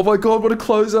 Oh my God, what a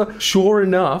closer. Sure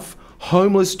enough,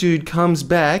 homeless dude comes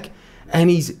back and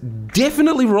he's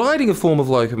definitely riding a form of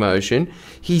locomotion.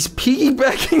 He's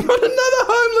piggybacking on another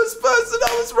homeless person.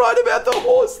 I was right about the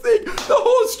horse thing. The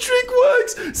horse trick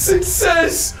works.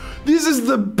 Success. This is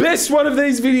the best one of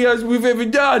these videos we've ever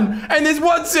done. And there's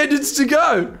one sentence to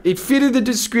go. It fitted the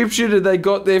description and they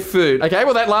got their food. Okay,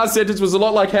 well that last sentence was a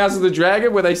lot like House of the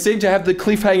Dragon where they seem to have the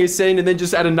cliffhanger scene and then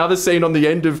just add another scene on the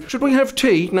end of, should we have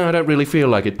tea? No, I don't really feel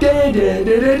like it.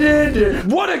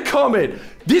 What a comment.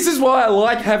 This is why I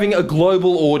like having a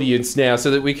global audience now so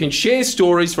that we can share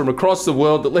stories from across the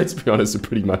world that, let's be honest, are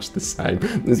pretty much the same.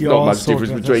 There's not much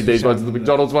difference between these ones and the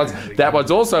McDonald's ones. That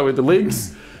one's also in the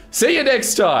links. See you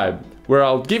next time, where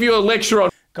I'll give you a lecture on...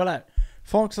 Kolla här.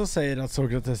 Folk som säger att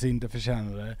Sokrates inte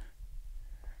förtjänar det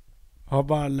har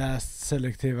bara läst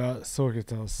selektiva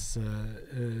Sokrates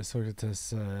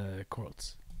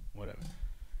quotes. Whatever.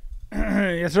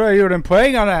 Jag tror jag gjorde en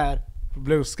poäng av det här på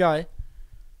Blue Sky.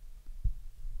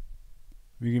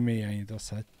 Vilket mer jag inte har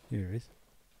sett, givetvis.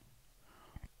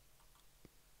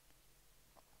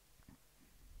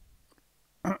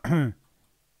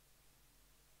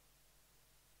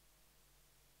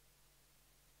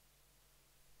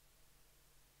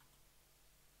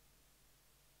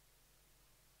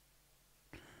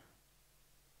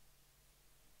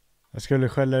 Jag skulle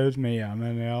skälla ut mig igen,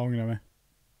 men jag ångrar mig.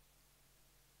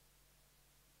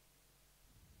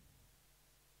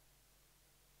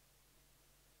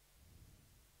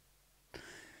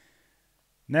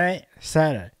 Nej, så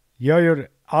här är det. Jag gjorde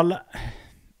alla...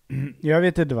 Jag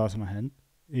vet inte vad som har hänt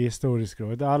i historisk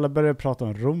råd. Alla började prata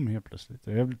om Rom helt plötsligt.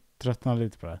 Jag tröttnade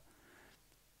lite på det.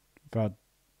 För att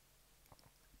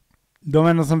de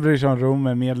enda som bryr sig om Rom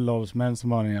är medelålders män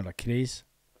som har en jävla kris.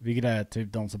 Vilket är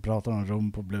typ de som pratar om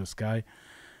Rom på Blue Sky.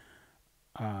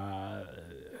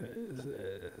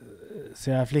 Så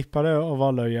jag flippade och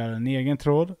valde att göra en egen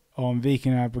tråd om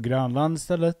vikingar på Grönland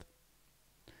istället.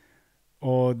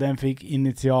 Och den fick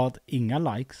initialt inga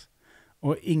likes.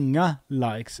 Och inga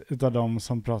likes utav de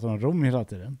som pratar om Rom hela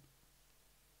tiden.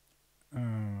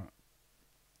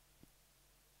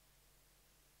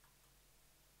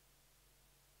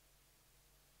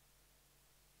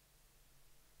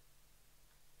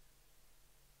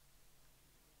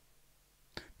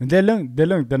 Men det är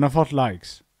lugnt. Den har fått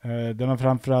likes. Den har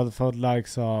framförallt fått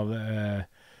likes av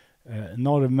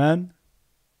norrmän.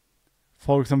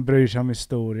 Folk som bryr sig om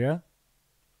historia.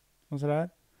 Och sådär.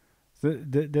 Så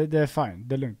det är fine.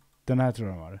 Det är lugnt. Den här tror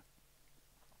jag var det.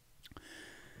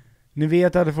 Ni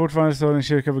vet att det fortfarande står en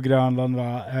kyrka på Grönland,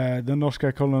 va? Den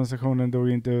norska kolonisationen dog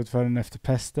inte ut förrän efter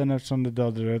pesten eftersom det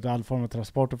dödade ut all form av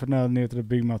transport och förnödenheter och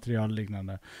byggmaterial och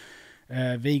liknande.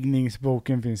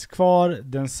 Vigningsboken finns kvar.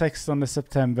 Den 16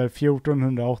 september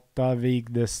 1408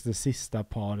 vigdes det sista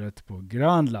paret på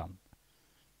Grönland.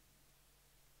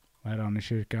 Här har ni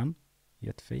kyrkan.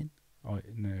 Jättefin. Oj,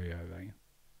 nu är jag i vägen.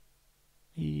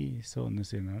 Så, nu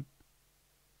ser ni den.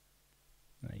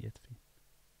 Nej, jättefin.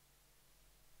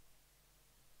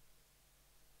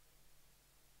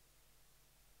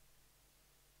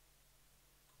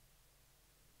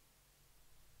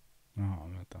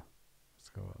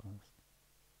 ska vara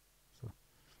så.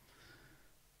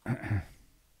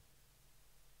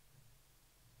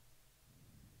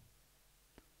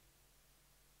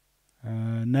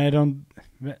 Nej,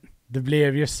 det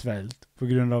blev ju svält på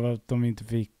grund av att de inte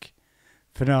fick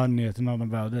förnödenheterna de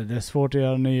behövde. Det är svårt att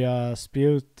göra nya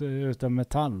spjut utan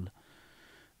metall.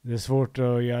 Det är svårt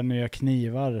att göra nya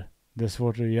knivar. Det är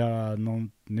svårt att göra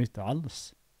något nytt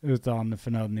alls utan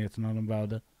förnödenheterna de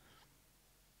behövde.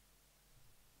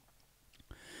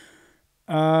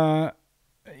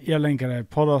 Jag länkade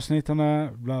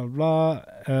poddavsnittarna, bla bla.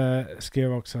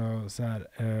 Skrev också så här.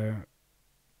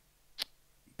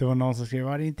 Det var någon som skrev,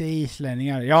 var det inte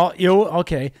islänningar? Ja, jo,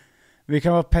 okej. Vi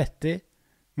kan vara petty.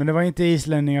 Men det var inte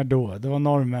islänningar då. Det var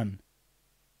norrmän.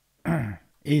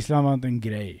 Island var inte en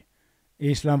grej.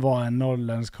 Island var en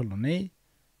norrländsk koloni.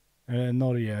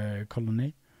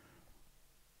 Norge-koloni.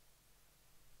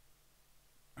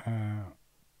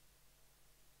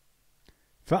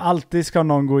 För alltid ska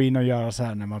någon gå in och göra så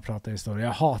här när man pratar historia.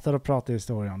 Jag hatar att prata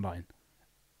historia online.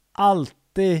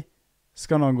 Alltid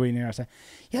ska någon gå in och göra så här.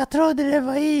 Jag trodde det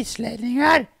var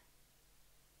islänningar.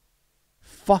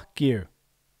 Fuck you.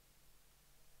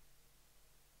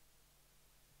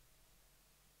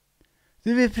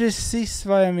 Du vet precis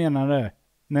vad jag menade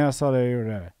när jag sa det jag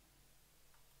gjorde det.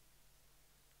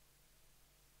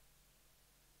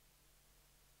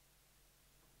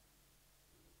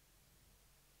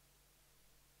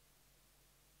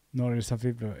 Norge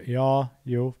Safibro. Ja,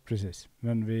 jo, precis.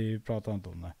 Men vi pratar inte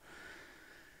om det.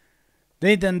 Det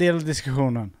är inte en del av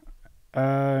diskussionen.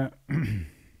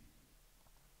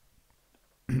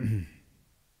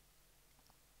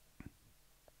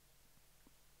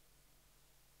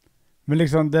 Men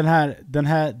liksom den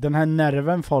här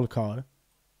nerven folk har.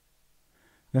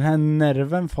 Den här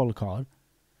nerven folk har.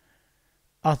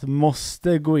 Att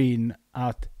måste gå in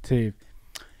att typ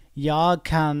jag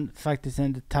kan faktiskt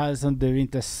en detalj som du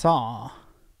inte sa.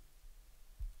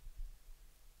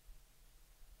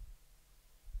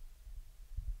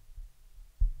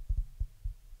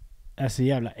 Är så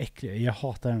jävla äcklig. Jag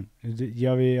hatar den.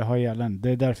 Jag vill ha ihjäl den. Det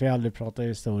är därför jag aldrig pratar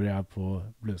historia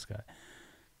på Blue Sky.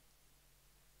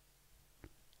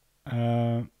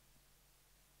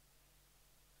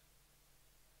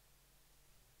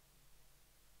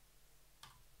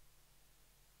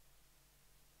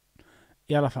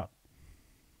 I alla fall.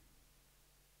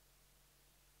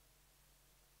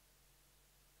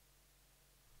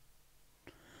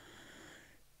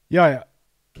 Ja.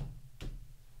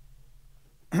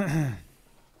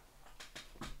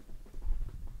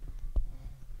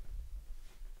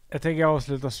 Jag tänker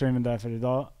avsluta streamen där för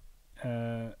idag.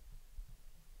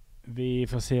 Vi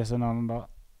får ses en annan dag.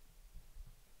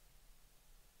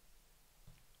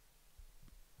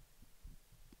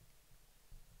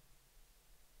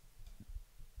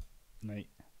 Nej.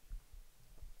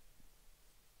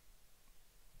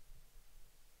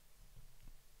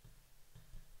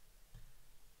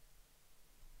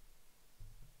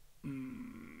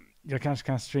 Jag kanske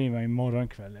kan streama imorgon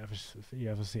kväll.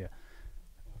 Jag får se.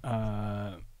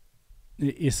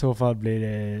 I så fall blir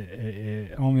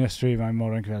det om jag streamar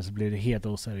imorgon kväll så blir det helt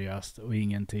oseriöst och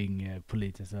ingenting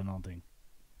politiskt eller någonting.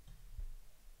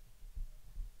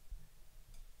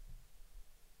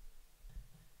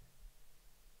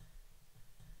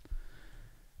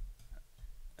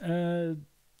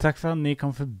 Tack för att ni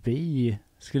kom förbi,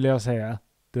 skulle jag säga.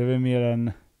 Det är väl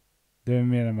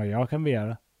mer än vad jag kan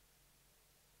begära.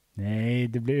 Nej,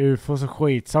 det blir UFOs och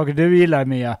skit. Saker du gillar,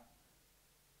 Mia.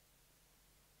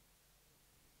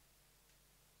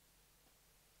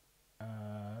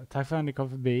 Tack för att ni kom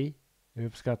förbi. Jag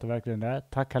uppskattar verkligen det.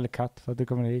 Tack Kalle Katt för att du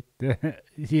kommer hit. Jag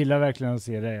gillar verkligen att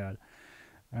se dig här.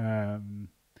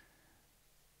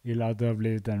 Gillar att du har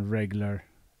blivit en regular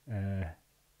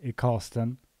i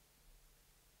casten.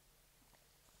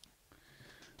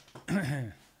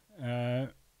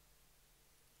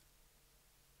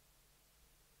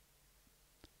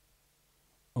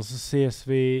 Och så ses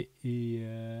vi i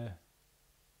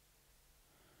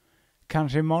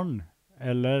kanske imorgon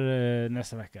eller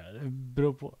nästa vecka. Det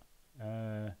beror på.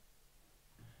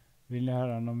 Vill ni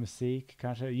höra någon musik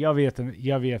kanske? Jag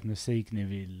vet musik ni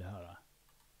vill höra.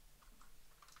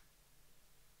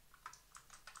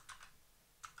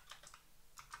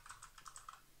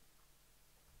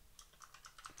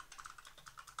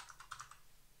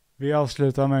 Vi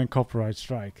avslutar med en copyright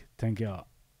strike, tänker jag.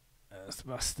 Jag ska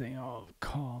bara stänga av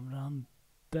kameran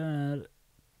där.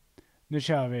 Nu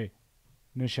kör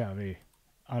vi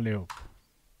allihop.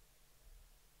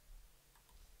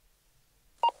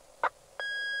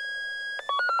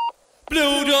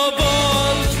 Blod och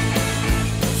våld,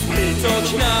 sprit och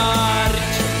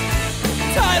knark,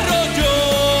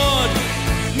 terrordåd,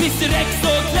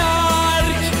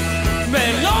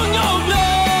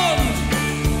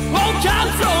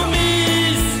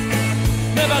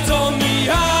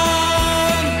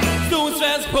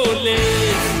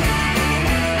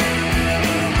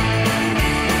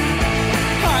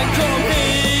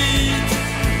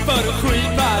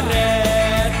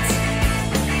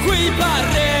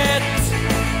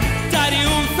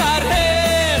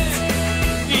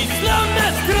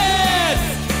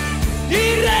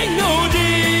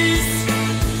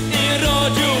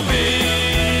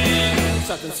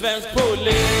 svensk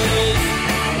polis.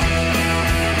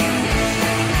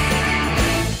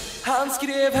 Han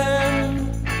skrev hem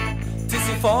till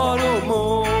sin far och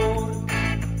mor,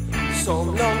 som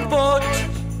långt bort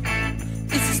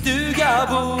i sin stuga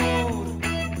bor.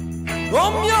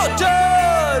 Om jag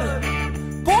dör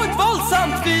på ett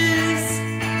våldsamt vis,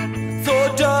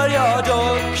 så dör jag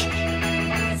dock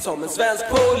som en svensk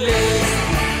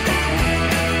polis.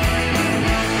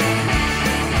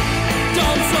 De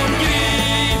som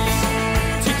grips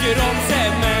tycker om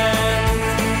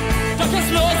cement. De kan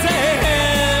slå sig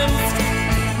hemskt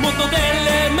mot något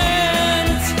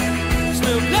element,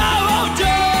 snubbla och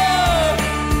dö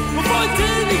och få en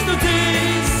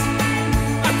tidningsnotis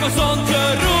att vad sånt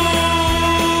gör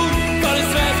ord för en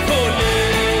svensk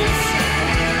polis.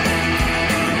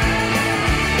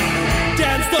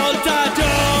 Den stolta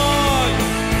dag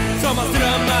som man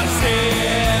drömmar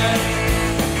ser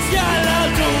skall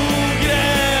allt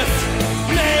ogräs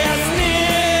läggas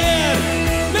ner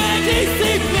med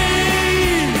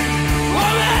disciplin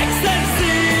och med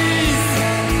exercis,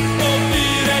 och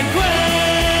fyren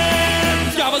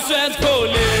själv ska vara svensk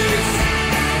polis.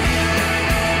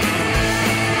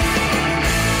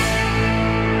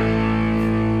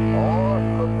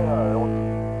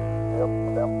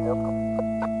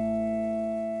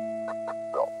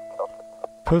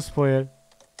 Puss på er.